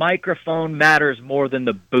microphone. The microphone matters more than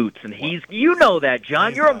the boots, and you know that,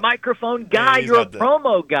 John. You're a microphone guy. You're a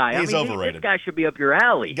promo guy. He's overrated. This guy should be up your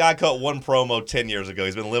alley. Guy cut one promo 10 years ago.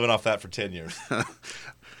 He's been living off that for 10 years.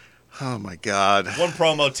 Oh, my God. One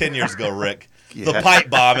promo 10 years ago, Rick. Yeah. The pipe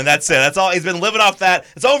bomb, and that's it. That's all. He's been living off that.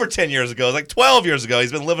 It's over 10 years ago. It's like 12 years ago.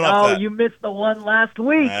 He's been living off that. Oh, you missed the one last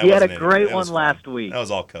week. He had a great one last week. That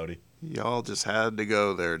was all Cody. Y'all just had to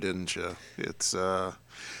go there, didn't you? It's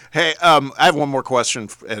Hey, I have one more question,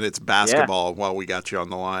 and it's basketball. While we got you on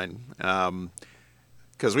the line,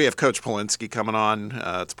 because we have Coach Polinsky coming on.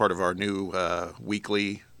 It's part of our new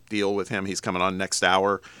weekly deal with him. He's coming on next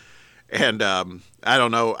hour, and I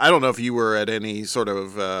don't know if you were at any sort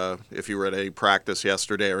of if you were at any practice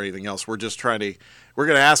yesterday or anything else. We're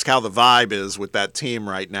going to ask how the vibe is with that team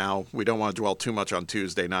right now. We don't want to dwell too much on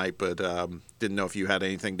Tuesday night, but didn't know if you had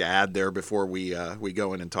anything to add there before we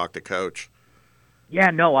go in and talk to Coach.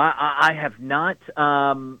 Yeah, no, I have not.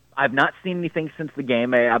 I've not seen anything since the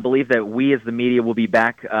game. I believe that we, as the media, will be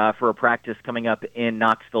back for a practice coming up in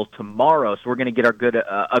Knoxville tomorrow. So we're going to get a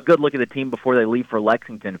good look at the team before they leave for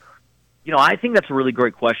Lexington. I think that's a really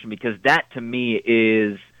great question because that, to me,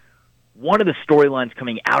 is one of the storylines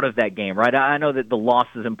coming out of that game. Right? I know that the loss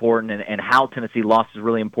is important and how Tennessee lost is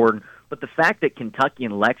really important, but the fact that Kentucky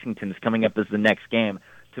and Lexington is coming up as the next game,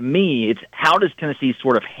 to me, it's how does Tennessee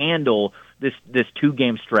sort of handle this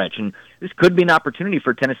 2-game stretch, and this could be an opportunity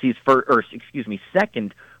for Tennessee's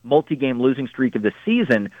second multi-game losing streak of the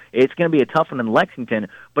season. It's going to be a tough one in Lexington,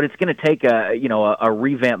 but it's going to take a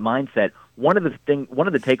revamped mindset. One of the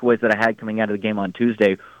takeaways that I had coming out of the game on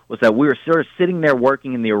Tuesday was that we were sort of sitting there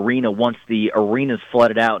working in the arena once the arenas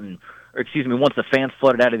flooded out, once the fans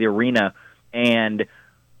flooded out of the arena, and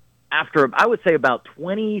after, I would say, about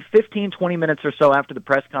 20 minutes or so after the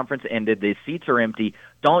press conference ended, the seats are empty.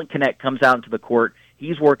 Dalton Knecht comes out into the court.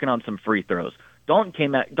 He's working on some free throws. Dalton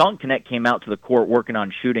Knecht came out to the court working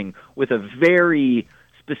on shooting with a very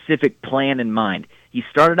specific plan in mind. He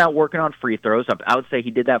started out working on free throws. I would say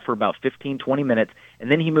he did that for about 15, 20 minutes, and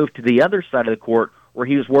then he moved to the other side of the court where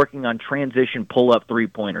he was working on transition pull-up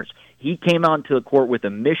three-pointers. He came out into the court with a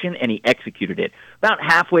mission, and he executed it. About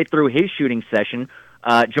halfway through his shooting session,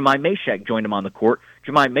 Jemai Mashak joined him on the court.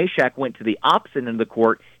 Jemai Mashak went to the opposite end of the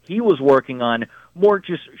court. He was working on more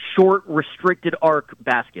just short, restricted arc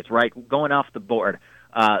baskets, right, going off the board,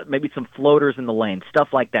 maybe some floaters in the lane, stuff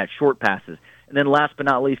like that, short passes. And then last but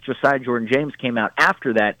not least, Josiah Jordan-James came out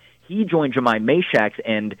after that. He joined Jemai Mashak's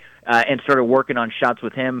end and started working on shots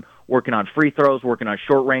with him, working on free throws, working on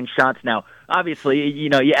short-range shots. Now, obviously, you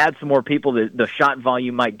add some more people, the shot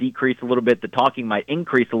volume might decrease a little bit, the talking might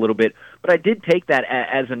increase a little bit, but I did take that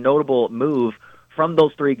as a notable move from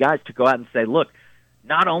those three guys to go out and say, look,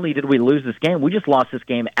 not only did we lose this game, we just lost this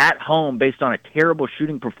game at home based on a terrible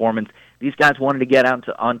shooting performance. These guys wanted to get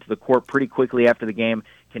onto the court pretty quickly after the game,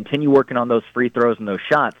 continue working on those free throws and those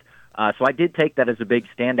shots. So I did take that as a big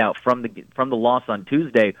standout from the loss on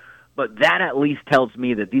Tuesday, but that at least tells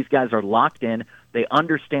me that these guys are locked in, they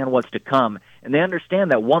understand what's to come, and they understand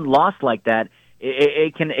that one loss like that,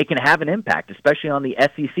 it can have an impact, especially on the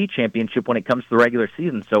SEC championship when it comes to the regular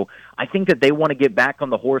season. So I think that they want to get back on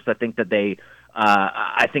the horse. I think that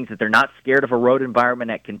they're not scared of a road environment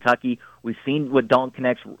at Kentucky. We've seen what Dalton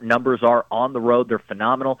Knecht's numbers are on the road. They're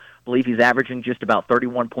phenomenal. I believe he's averaging just about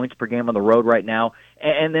 31 points per game on the road right now.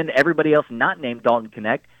 And then everybody else not named Dalton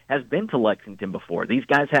Knecht has been to Lexington before. These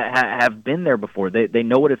guys have been there before. They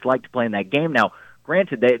know what it's like to play in that game. Now,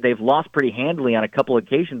 granted, they've lost pretty handily on a couple of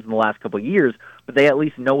occasions in the last couple of years, but they at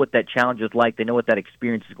least know what that challenge is like. They know what that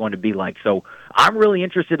experience is going to be like. So I'm really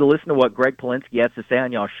interested to listen to what Greg Polinsky has to say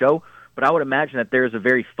on y'all's show, but I would imagine that there's a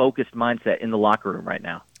very focused mindset in the locker room right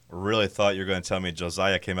now. Really thought you were going to tell me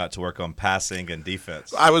Josiah came out to work on passing and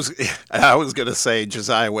defense. I was going to say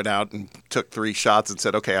Josiah went out and took 3 shots and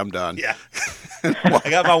said, "Okay, I'm done." Yeah, I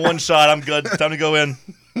got my one shot. I'm good. Time to go in.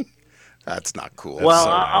 That's not cool. Well, so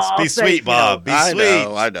I'll be say, sweet, Bob. Be sweet.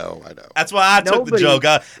 I know. That's why I took the joke.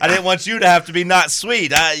 I didn't want you to have to be not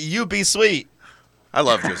sweet. You be sweet. I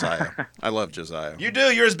love Josiah. You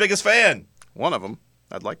do. You're his biggest fan. One of them.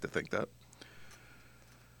 I'd like to think that.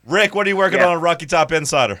 Rick, what are you working on Rocky Top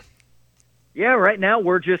Insider? Yeah, right now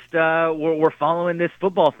we're just we're following this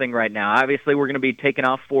football thing right now. Obviously, we're going to be taking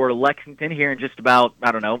off for Lexington here in just about,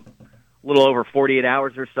 I don't know, a little over 48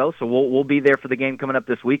 hours or so. So we'll be there for the game coming up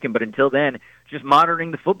this weekend. But until then, just monitoring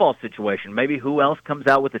the football situation. Maybe who else comes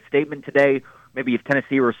out with a statement today. Maybe if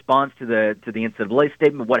Tennessee responds to the NCAA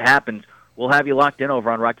statement, what happens? We'll have you locked in over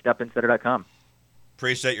on RockyTopInsider.com.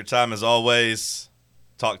 Appreciate your time as always.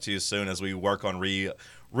 Talk to you soon as we work on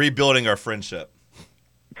rebuilding our friendship.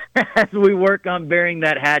 As we work on burying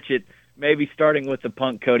that hatchet, maybe starting with the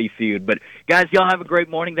Punk Cody feud. But guys, y'all have a great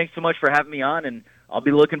morning. Thanks so much for having me on, and I'll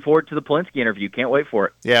be looking forward to the Polinsky interview. Can't wait for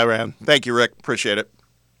it. Yeah, man. Thank you, Rick. Appreciate it.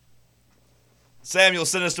 Samuel,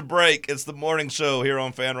 send us to break. It's the morning show here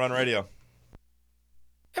on Fan Run Radio.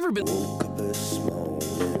 Ever been Woke up this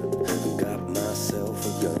morning, got myself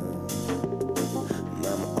a gun.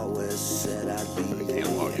 Mama always said I'd be there.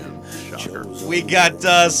 Shocker. We got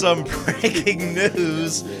some breaking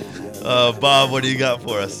news. Bob, what do you got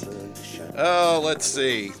for us? Oh, let's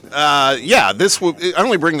see. I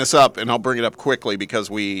only bring this up, and I'll bring it up quickly because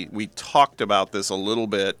we talked about this a little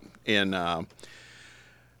bit in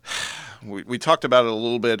we talked about it a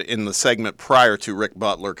little bit in the segment prior to Ric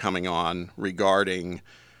Butler coming on regarding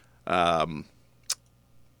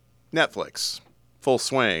Netflix, Full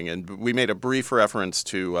Swing, and we made a brief reference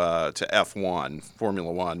to F1,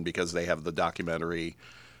 Formula One, because they have the documentary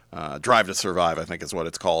Drive to Survive, I think is what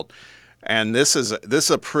it's called. And this is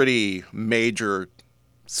a pretty major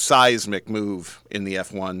seismic move in the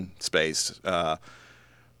F1 space.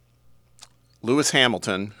 Lewis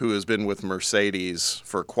Hamilton, who has been with Mercedes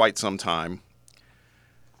for quite some time.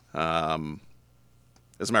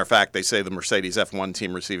 As a matter of fact, they say the Mercedes F1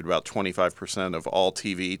 team received about 25% of all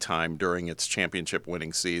TV time during its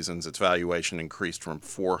championship-winning seasons. Its valuation increased from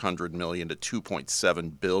 $400 million to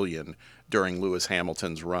 $2.7 billion during Lewis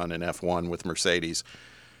Hamilton's run in F1 with Mercedes.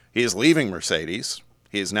 He is leaving Mercedes.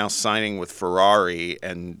 He is now signing with Ferrari,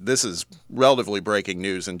 and this is relatively breaking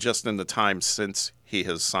news. And just in the time since he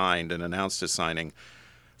has signed and announced his signing,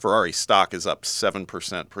 Ferrari stock is up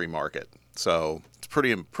 7% pre-market. So it's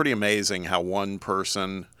pretty amazing how one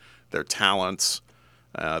person, their talents,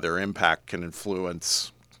 their impact can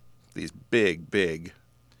influence these big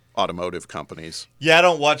automotive companies. Yeah, I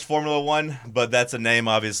don't watch Formula One, but that's a name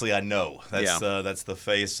obviously I know. That's the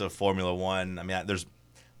face of Formula One. I mean, there's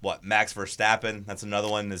Max Verstappen. That's another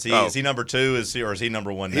one. Is he number two? Or is he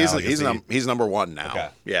number one now? He's number one now. Okay.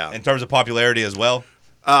 Yeah. In terms of popularity as well.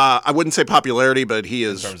 I wouldn't say popularity, but he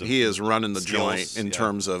is running the skills, joint in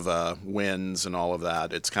terms of wins and all of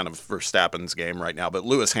that. It's kind of Verstappen's game right now, but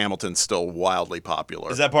Lewis Hamilton's still wildly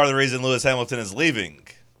popular. Is that part of the reason Lewis Hamilton is leaving?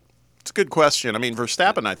 It's a good question. I mean,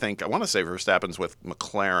 Verstappen, I want to say Verstappen's with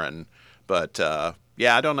McLaren, but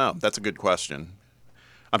yeah, I don't know. That's a good question.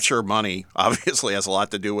 I'm sure money obviously has a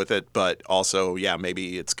lot to do with it, but also, yeah,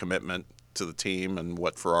 maybe it's commitment to the team and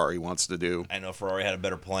what Ferrari wants to do. I know Ferrari had a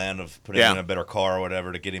better plan of putting him in a better car or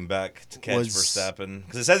whatever to get him back to catch Verstappen.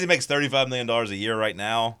 Because it says he makes $35 million a year right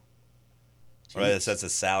now. Right, it says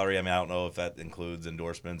his salary. I mean, I don't know if that includes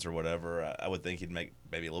endorsements or whatever. I would think he'd make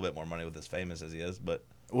maybe a little bit more money with as famous as he is. But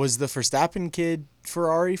was the Verstappen kid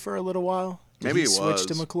Ferrari for a little while? Maybe he switched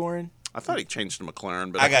to McLaren. I thought he changed to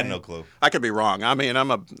McLaren, but I got no clue. I could be wrong. I mean,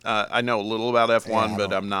 I know a little about F1,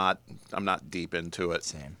 but I'm not deep into it.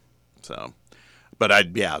 Same. So, but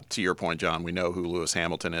to your point, John, we know who Lewis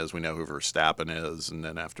Hamilton is. We know who Verstappen is, and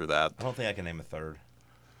then after that, I don't think I can name a third.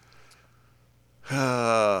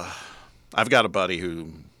 I've got a buddy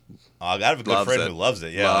who. I have a good friend who loves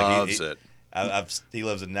it. Yeah, loves it. He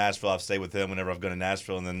lives in Nashville. I've stayed with him whenever I've gone to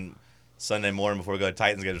Nashville, and then Sunday morning before we go to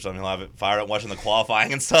Titans game or something, he'll have it fired up watching the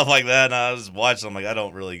qualifying and stuff like that. And I was watching. I'm like,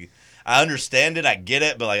 I understand it, I get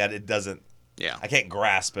it, but it doesn't. Yeah. I can't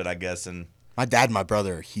grasp it, I guess. And my dad and my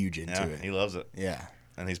brother are huge into it. He loves it. Yeah.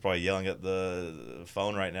 And he's probably yelling at the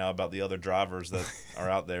phone right now about the other drivers that are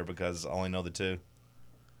out there because I only know the two.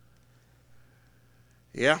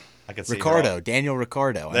 Yeah. I could see Daniel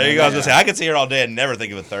Ricciardo. There you go. I was going to say, I could see her all day and never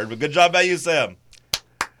think of a third, but good job by you, Sam.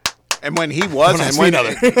 And when he wasn't,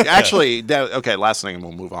 actually, okay, last thing and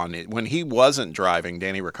we'll move on. When he wasn't driving,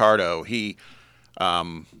 Danny Ricciardo,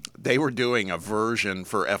 they were doing a version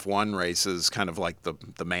for F1 races, kind of like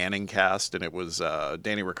the Manning cast, and it was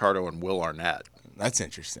Danny Ricciardo and Will Arnett. That's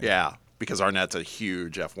interesting. Yeah, because Arnett's a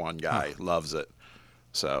huge F1 guy, loves it.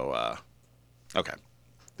 So, okay,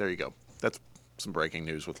 there you go. That's some breaking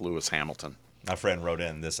news with Lewis Hamilton. My friend wrote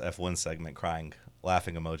in this F1 segment crying,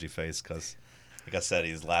 laughing emoji face because, like I said,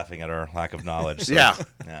 he's laughing at our lack of knowledge. So, yeah.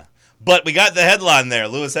 But we got the headline there,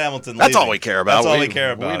 Lewis Hamilton That's leaving. all we care about. That's all we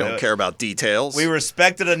care about. We don't care about details. We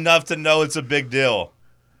respect it enough to know it's a big deal.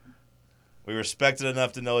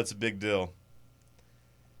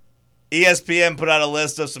 ESPN put out a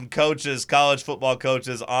list of some coaches, college football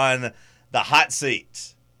coaches, on the hot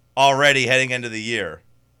seat already heading into the year,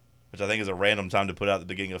 which I think is a random time to put out at the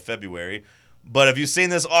beginning of February. But have you seen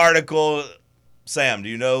this article, Sam? Do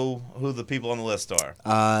you know who the people on the list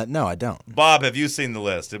are? No, I don't. Bob, have you seen the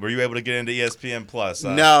list? Were you able to get into ESPN Plus?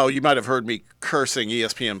 No, you might have heard me cursing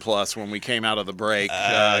ESPN Plus when we came out of the break.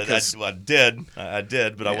 I did,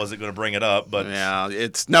 but I wasn't going to bring it up. But yeah,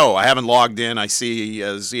 I haven't logged in. I see,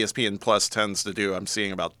 as ESPN Plus tends to do, I'm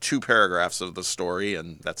seeing about 2 paragraphs of the story,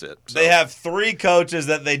 and that's it. So. They have 3 coaches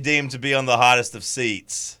that they deem to be on the hottest of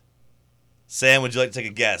seats. Sam, would you like to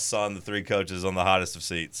take a guess on the 3 coaches on the hottest of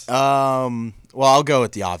seats? Well, I'll go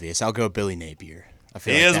with the obvious. I'll go Billy Napier. I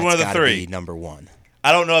feel he is one of the 3. Number 1.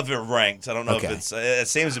 I don't know if it ranked. I don't know if it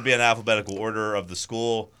seems to be in alphabetical order of the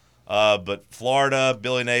school. But Florida,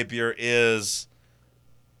 Billy Napier is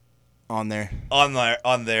on there.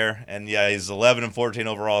 And yeah, he's 11-14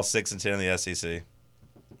 overall, 6-10 in the SEC.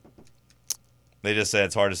 They just say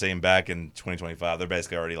it's hard to see him back in 2025. They're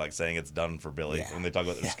basically already saying it's done for Billy when they talk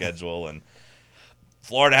about their schedule. And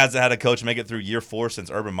Florida hasn't had a coach make it through year 4 since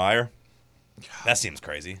Urban Meyer. That seems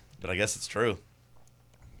crazy, but I guess it's true.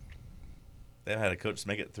 They haven't had a coach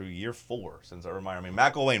make it through year 4 since Urban Meyer. I mean,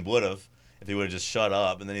 McElwain would have if he would have just shut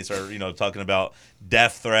up, and then he started, talking about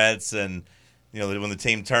death threats and, when the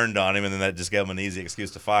team turned on him, and then that just gave him an easy excuse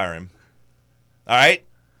to fire him. All right,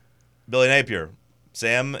 Billy Napier.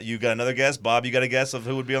 Sam, you got another guess? Bob, you got a guess of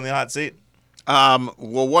who would be on the hot seat?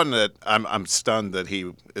 Well, one that I'm stunned that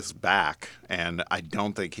he is back, and I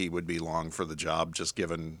don't think he would be long for the job, just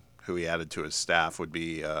given who he added to his staff, would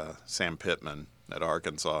be Sam Pittman at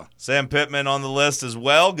Arkansas. Sam Pittman on the list as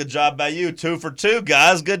well. Good job by you. 2 for 2,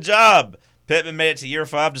 guys. Good job. Pittman made it to year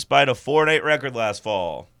 5 despite a 4-8 record last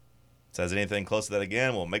fall. Says anything close to that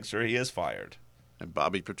again, we'll make sure he is fired. And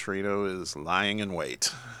Bobby Petrino is lying in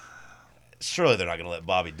wait. Surely they're not going to let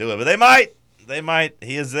Bobby do it, but they might. They might.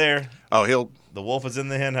 He is there. Oh, The wolf is in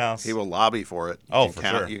the hen house. he will lobby for it. Oh, You for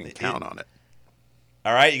can sure. You can count on it.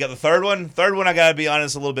 All right, you got the third one. Third one, I got to be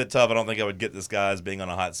honest, a little bit tough. I don't think I would get this guy as being on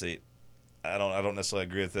a hot seat. I don't necessarily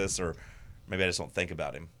agree with this, or maybe I just don't think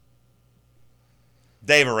about him.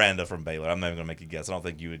 Dave Aranda from Baylor. I'm not even going to make a guess. I don't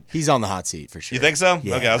think you would. He's on the hot seat for sure. You think so?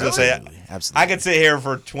 Yeah, Okay, I was going to say, absolutely. I could sit here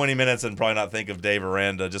for 20 minutes and probably not think of Dave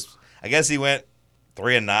Aranda. I guess he went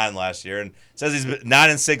 3-9 last year, and says he's been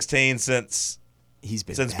 9-16 since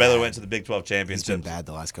bad. Baylor went to the Big 12 He's championship. been bad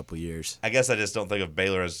the last couple of years. I guess I just don't think of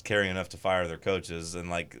Baylor as caring enough to fire their coaches, and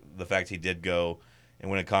like the fact he did go and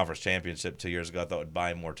win a conference championship 2 years ago, I thought would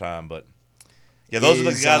buy him more time. But yeah, those are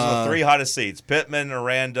the guys with the 3 hottest seats: Pittman,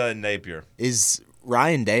 Aranda, and Napier. Is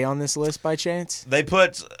Ryan Day on this list by chance? They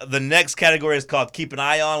put the next category is called keep an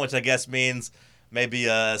eye on, which I guess means maybe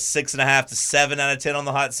a 6.5 to 7 out of 10 on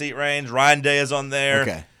the hot seat range. Ryan Day is on there.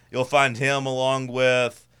 Okay. You'll find him along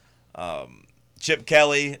with Chip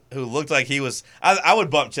Kelly, who looked like he was. I would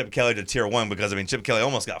bump Chip Kelly to tier 1 because Chip Kelly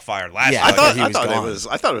almost got fired last year. Yeah, I thought gone.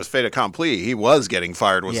 it was fait accompli. He was getting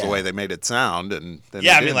fired was Yeah. the way they made it sound, and then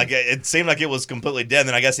Yeah, they didn't. like it seemed like it was completely dead.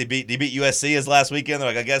 Then I guess he beat USC his last weekend. They're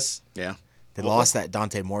like, I guess. Yeah, They lost that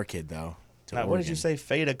Dante Moore kid though. Now, what did you say?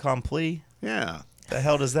 Fait accompli? yeah. The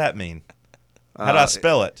hell does that mean? How do I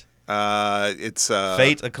spell it? It's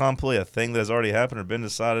Fait accompli, a thing that has already happened or been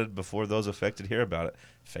decided before those affected hear about it.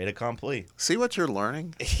 Fait accompli. See what you're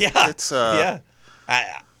learning. Yeah, It's yeah.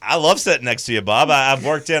 I love sitting next to you, Bob. I've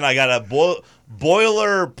worked in. I got a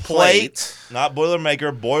boiler plate, not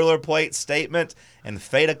boilermaker, boilerplate statement, and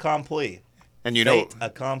fait accompli. And you know, Fait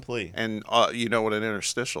accompli. and you know what an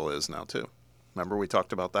interstitial is now too. Remember we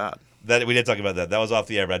talked about that. That we did talk about that. That was off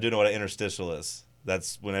the air, but I do know what an interstitial is.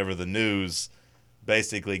 That's whenever the news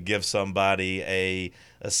basically gives somebody a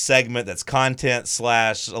segment that's content /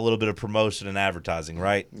 a little bit of promotion and advertising,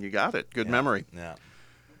 right? You got it. Good memory. Yeah.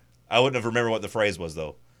 I wouldn't have remembered what the phrase was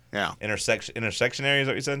though. Yeah. Intersectionary is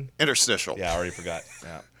what you said? Interstitial. Yeah, I already forgot.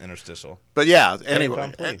 Yeah, interstitial. But yeah, anyway.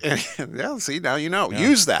 accompli. Yeah, see, now you know. Yeah.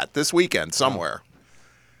 Use that this weekend somewhere.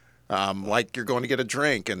 Like you're going to get a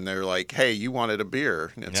drink and they're like, hey, you wanted a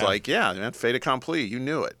beer. And it's Yeah. like, yeah, man, fait accompli. You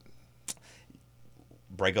knew it.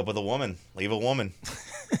 Break up with a woman. Leave a woman.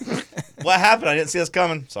 What happened? I didn't see us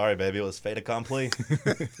coming. Sorry, baby. It was fait accompli.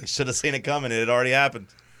 You should have seen it coming. It had already happened.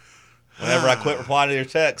 Whenever I quit replying to your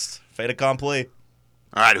text, fait accompli.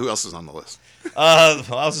 All right, who else is on the list? I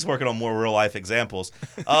was just working on more real life examples.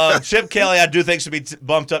 Chip Kelly, I do think should be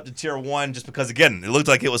bumped up to tier 1 just because, again, it looked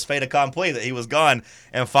like it was fait accompli that he was gone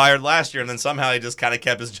and fired last year, and then somehow he just kind of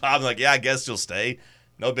kept his job. Like, yeah, I guess you'll stay.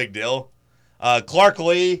 No big deal. Clark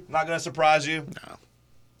Lee, not going to surprise you. No.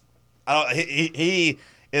 He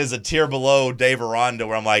is a tier below Dave Aranda,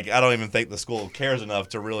 where I'm like, I don't even think the school cares enough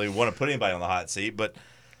to really want to put anybody on the hot seat. But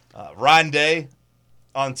Ryan Day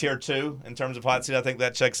on tier 2 in terms of hot seat, I think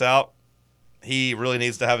that checks out. He really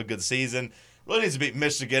needs to have a good season. Really needs to beat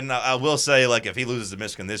Michigan. I will say, like, if he loses to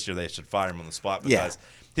Michigan this year, they should fire him on the spot because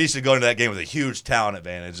he should go into that game with a huge talent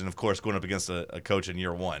advantage, and of course, going up against a coach in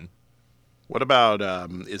year 1. What about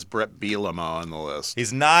is Brett Bielema on the list?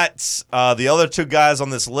 He's not. The other 2 guys on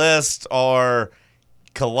this list are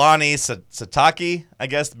Kalani Satake, I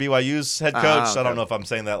guess, the BYU's head coach. okay. I don't know if I'm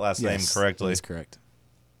saying that last name correctly. That's correct.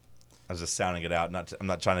 I was just sounding it out. I'm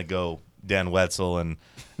not trying to go Dan Wetzel and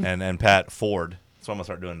Pat Ford. That's what I'm going to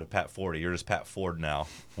start doing to Pat Ford. You're just Pat Ford now,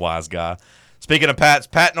 wise guy. Speaking of Pats,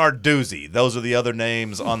 Pat Narduzzi. Those are the other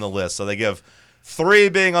names on the list. So they give 3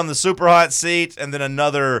 being on the super hot seat and then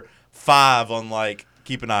another 5 on, like,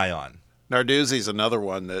 keep an eye on. Narduzzi's another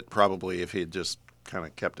one that probably, if he had just kind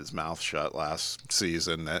of kept his mouth shut last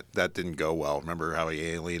season, that didn't go well. Remember how he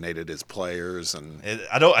alienated his players? And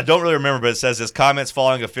I don't really remember, but it says his comments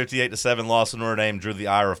following a 58-7 loss to Notre Dame drew the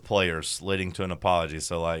ire of players, leading to an apology.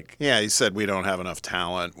 So, like, yeah, he said we don't have enough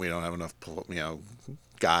talent. We don't have enough,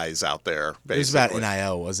 guys out there. Basically. It was about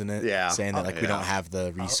NIL, wasn't it? Yeah. Saying that we Yeah. don't have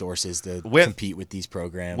the resources to Went- compete with these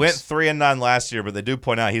programs. went 3-9 last year, but they do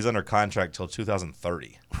point out he's under contract till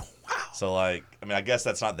 2030. Wow. So, like, I mean, I guess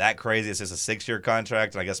that's not that crazy. It's just a 6-year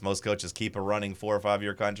contract, and I guess most coaches keep a running 4 or 5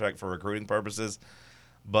 year contract for recruiting purposes.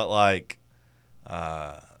 But, like,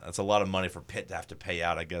 That's a lot of money for Pitt to have to pay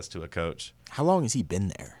out, I guess, to a coach. How long has he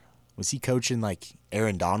been there? Was he coaching like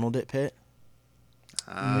Aaron Donald at Pitt?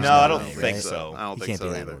 No, I don't think so. I don't He think can't so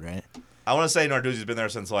be that either. old, right? I want to say Narduzzi's been there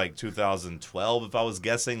since like 2012, if I was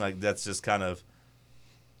guessing. Like that's just kind of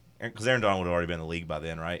because Aaron Donald would have already been in the league by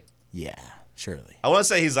then, right? Yeah, surely. I want to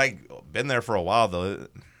say he's like been there for a while though.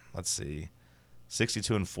 Let's see,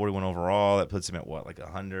 62 and 41 overall. That puts him at what, like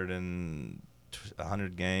 100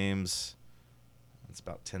 games. It's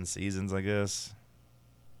about 10 seasons, I guess.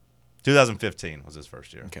 2015 was his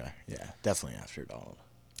first year. Okay, yeah, definitely after Donald.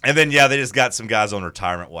 And then, yeah, they just got some guys on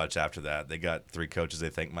retirement watch after that. They got 3 coaches they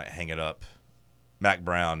think might hang it up. Mac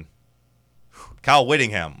Brown, Kyle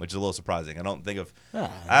Whittingham, which is a little surprising. I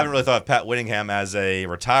haven't really thought of Pat Whittingham as a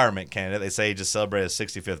retirement candidate. They say he just celebrated his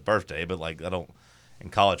 65th birthday, but like in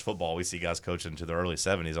college football, we see guys coaching to the early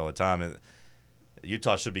 70s all the time. And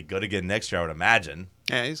Utah should be good again next year, I would imagine.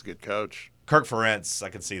 Yeah, he's a good coach. Kirk Ferentz, I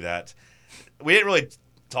can see that. We didn't really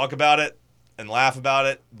talk about it and laugh about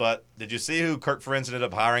it, but did you see who Kirk Ferentz ended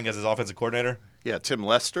up hiring as his offensive coordinator? Yeah, Tim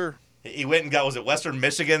Lester. He went and got, was it Western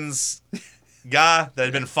Michigan's guy that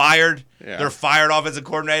had been fired? Yeah. Their fired offensive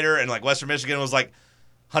coordinator, and like Western Michigan was like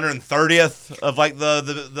 130th of like the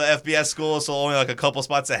FBS school, so only like a couple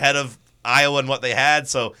spots ahead of Iowa and what they had.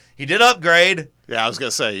 So he did upgrade. Yeah, I was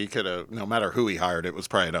gonna say he could have. No matter who he hired, it was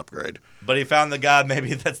probably an upgrade. But he found the guy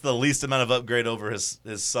maybe that's the least amount of upgrade over his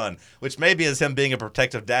son, which maybe is him being a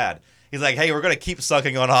protective dad. He's like, hey, we're going to keep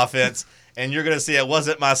sucking on offense, and you're going to see it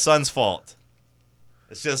wasn't my son's fault.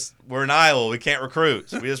 It's just we're in Iowa. We can't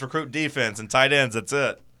recruit. We just recruit defense and tight ends. That's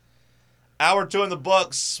it. Hour 2 in the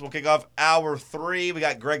books. We'll kick off hour 3. We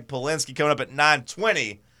got Greg Polinsky coming up at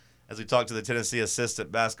 9:20 as we talk to the Tennessee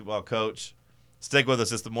assistant basketball coach. Stick with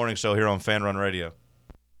us. It's the morning show here on Fan Run Radio.